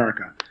not in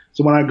America.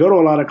 So when I go to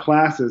a lot of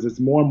classes, it's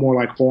more and more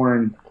like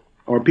foreign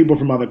or people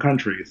from other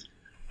countries.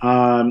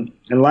 And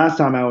last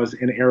time I was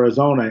in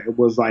Arizona, it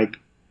was like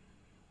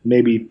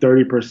maybe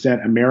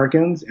 30%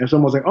 Americans. And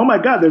someone was like, oh my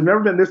God, there's never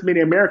been this many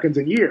Americans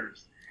in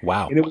years.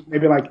 Wow. And it was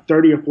maybe like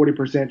 30 or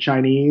 40%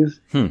 Chinese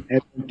and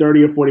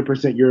 30 or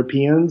 40%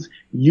 Europeans.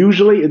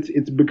 Usually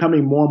it's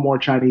becoming more and more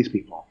Chinese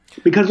people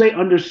because they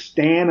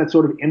understand it's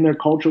sort of in their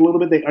culture a little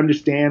bit. They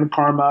understand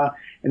karma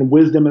and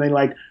wisdom, and they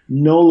like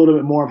know a little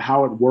bit more of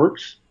how it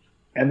works,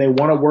 and they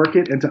want to work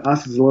it. And to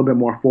us, it's a little bit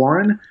more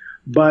foreign.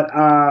 But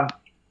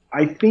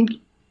I think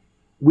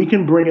we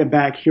can bring it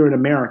back here in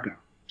America,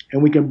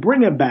 and we can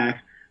bring it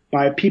back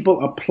by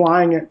people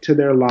applying it to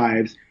their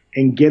lives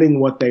and getting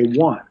what they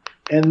want.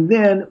 And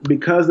then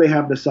because they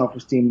have the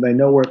self-esteem, they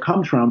know where it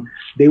comes from,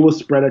 they will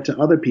spread it to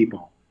other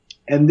people.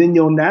 And then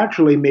you'll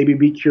naturally maybe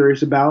be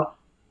curious about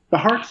the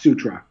Heart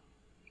Sutra.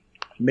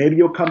 Maybe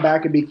you'll come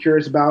back and be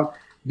curious about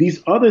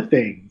these other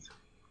things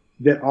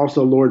that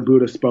also Lord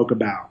Buddha spoke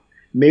about.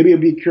 Maybe you'll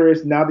be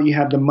curious now that you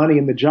have the money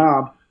and the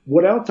job,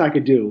 what else I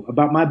could do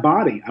about my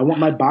body. I want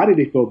my body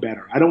to feel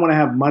better. I don't want to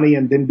have money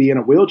and then be in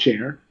a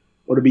wheelchair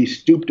or to be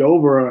stooped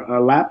over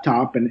a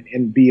laptop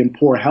and be in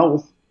poor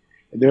health.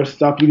 There's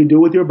stuff you can do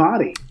with your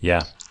body.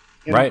 Yeah,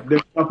 and right.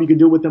 There's stuff you can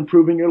do with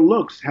improving your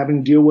looks,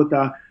 having to deal with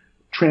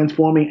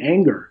transforming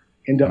anger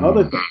into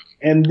other things.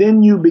 And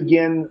then you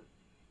begin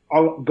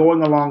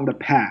going along the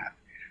path.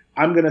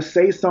 I'm going to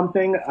say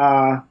something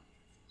that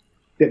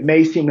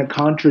may seem to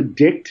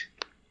contradict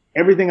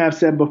everything I've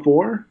said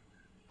before,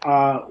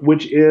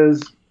 which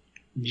is,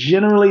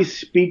 generally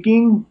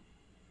speaking,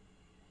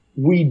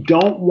 we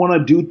don't want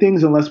to do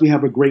things unless we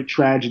have a great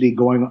tragedy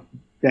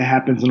that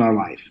happens in our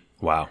life.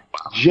 Wow.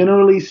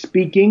 Generally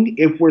speaking,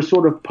 if we're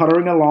sort of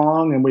puttering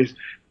along and we're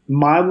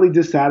mildly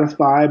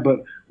dissatisfied,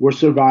 but we're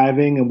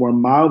surviving, and we're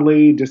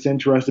mildly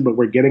disinterested, but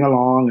we're getting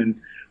along,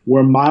 and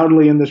we're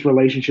mildly in this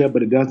relationship,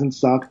 but it doesn't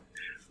suck,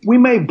 we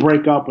may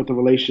break up with the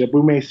relationship.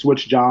 We may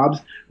switch jobs,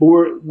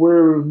 but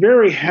we're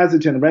very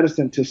hesitant and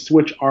reticent to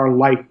switch our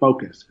life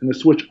focus and to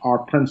switch our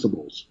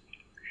principles.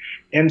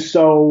 And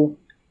so,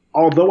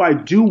 although I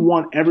do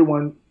want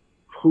everyone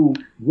who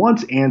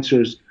wants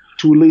answers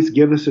to at least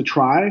give this a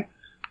try,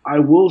 I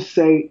will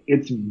say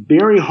it's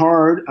very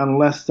hard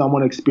unless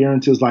someone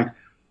experiences like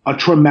a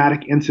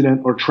traumatic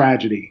incident or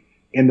tragedy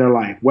in their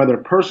life, whether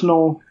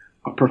personal,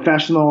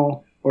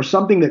 professional, or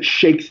something that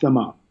shakes them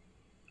up.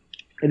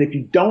 And if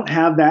you don't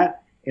have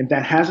that, if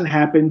that hasn't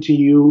happened to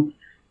you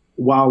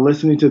while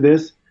listening to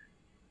this,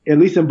 at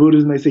least in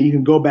Buddhism, they say you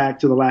can go back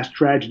to the last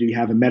tragedy you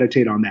have and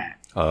meditate on that.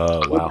 Oh,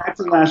 wow. Go back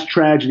to the last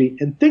tragedy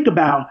and think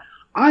about,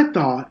 I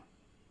thought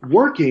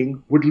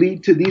working would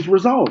lead to these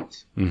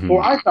results. Mm-hmm.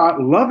 Or I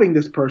thought loving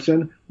this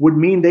person would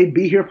mean they'd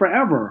be here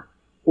forever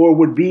or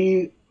would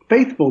be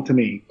faithful to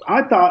me.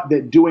 I thought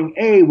that doing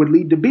A would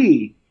lead to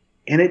B,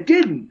 and it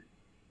didn't.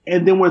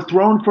 And then we're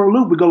thrown for a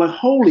loop. We go like,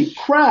 holy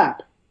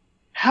crap,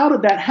 how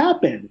did that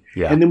happen?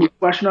 Yeah. And then we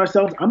question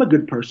ourselves. I'm a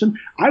good person.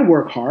 I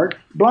work hard,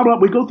 blah, blah.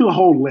 We go through a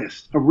whole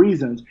list of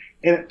reasons,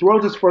 and it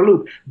throws us for a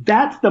loop.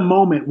 That's the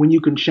moment when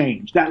you can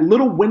change. That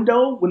little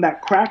window, when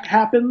that crack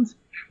happens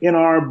in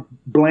our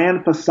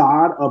bland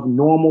facade of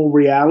normal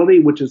reality,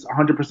 which is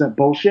 100%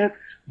 bullshit,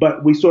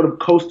 but we sort of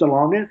coast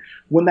along it.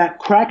 When that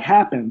crack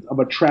happens of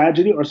a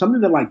tragedy or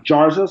something that like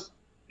jars us,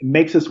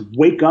 makes us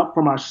wake up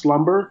from our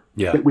slumber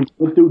that we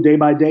live through day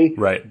by day,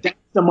 right. That's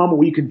the moment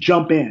where you can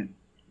jump in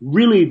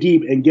really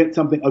deep and get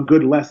a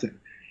good lesson.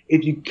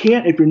 If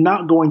you're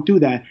not going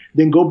through that,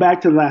 then go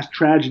back to the last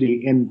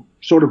tragedy and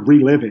sort of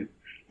relive it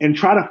and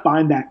try to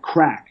find that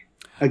crack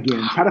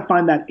again. Try to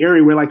find that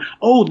area where like,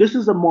 oh, this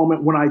is a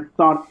moment when I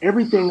thought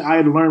everything I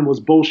had learned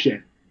was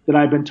bullshit that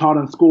I'd been taught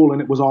in school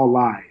and it was all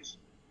lies.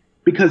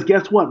 Because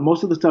guess what?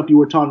 Most of the stuff you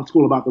were taught in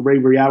school about the way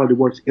reality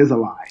works is a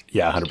lie.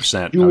 Yeah,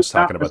 100%. I was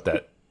talking about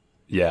that.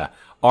 Yeah.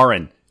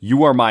 Aaron,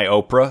 you are my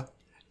Oprah,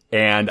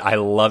 and I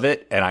love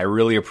it, and I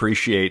really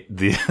appreciate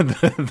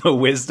the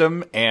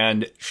wisdom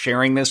and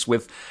sharing this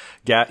with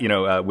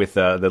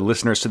the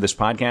listeners to this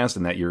podcast,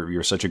 and that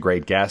you're such a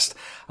great guest.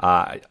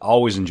 I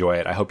always enjoy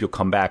it. I hope you'll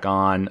come back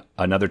on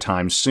another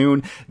time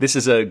soon. This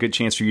is a good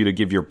chance for you to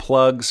give your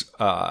plugs.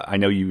 I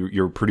know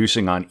you're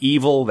producing on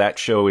Evil. That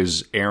show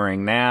is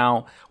airing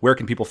now. Where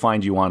can people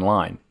find you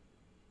online?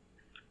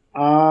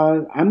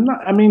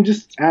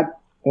 Just at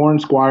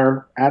Orange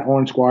Squire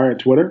at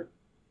Twitter,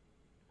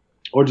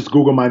 or just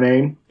Google my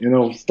name.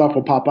 Stuff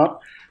will pop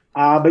up.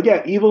 But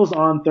yeah, Evil's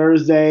on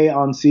Thursday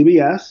on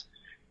CBS.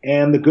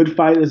 And The Good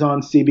Fight is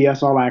on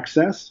CBS All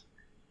Access.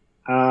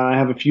 I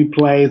have a few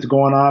plays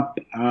going up.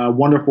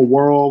 Wonderful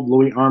World,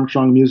 Louis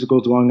Armstrong musical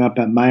is going up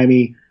at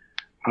Miami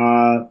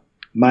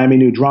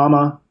New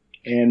Drama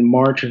in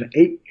March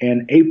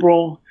and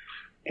April.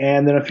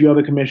 And then a few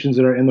other commissions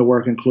that are in the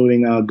work,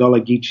 including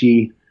Gullah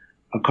Geechee,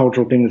 a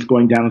cultural thing that's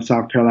going down in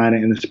South Carolina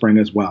in the spring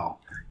as well.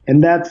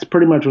 And that's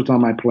pretty much what's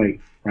on my plate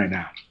right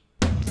now.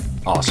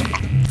 Awesome.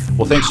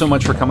 Well, thanks so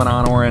much for coming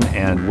on, Oren,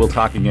 and we'll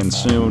talk again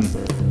soon.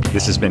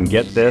 This has been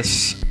Get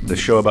This, the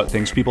show about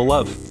things people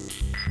love.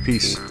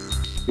 Peace.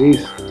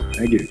 Peace.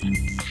 Thank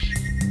you.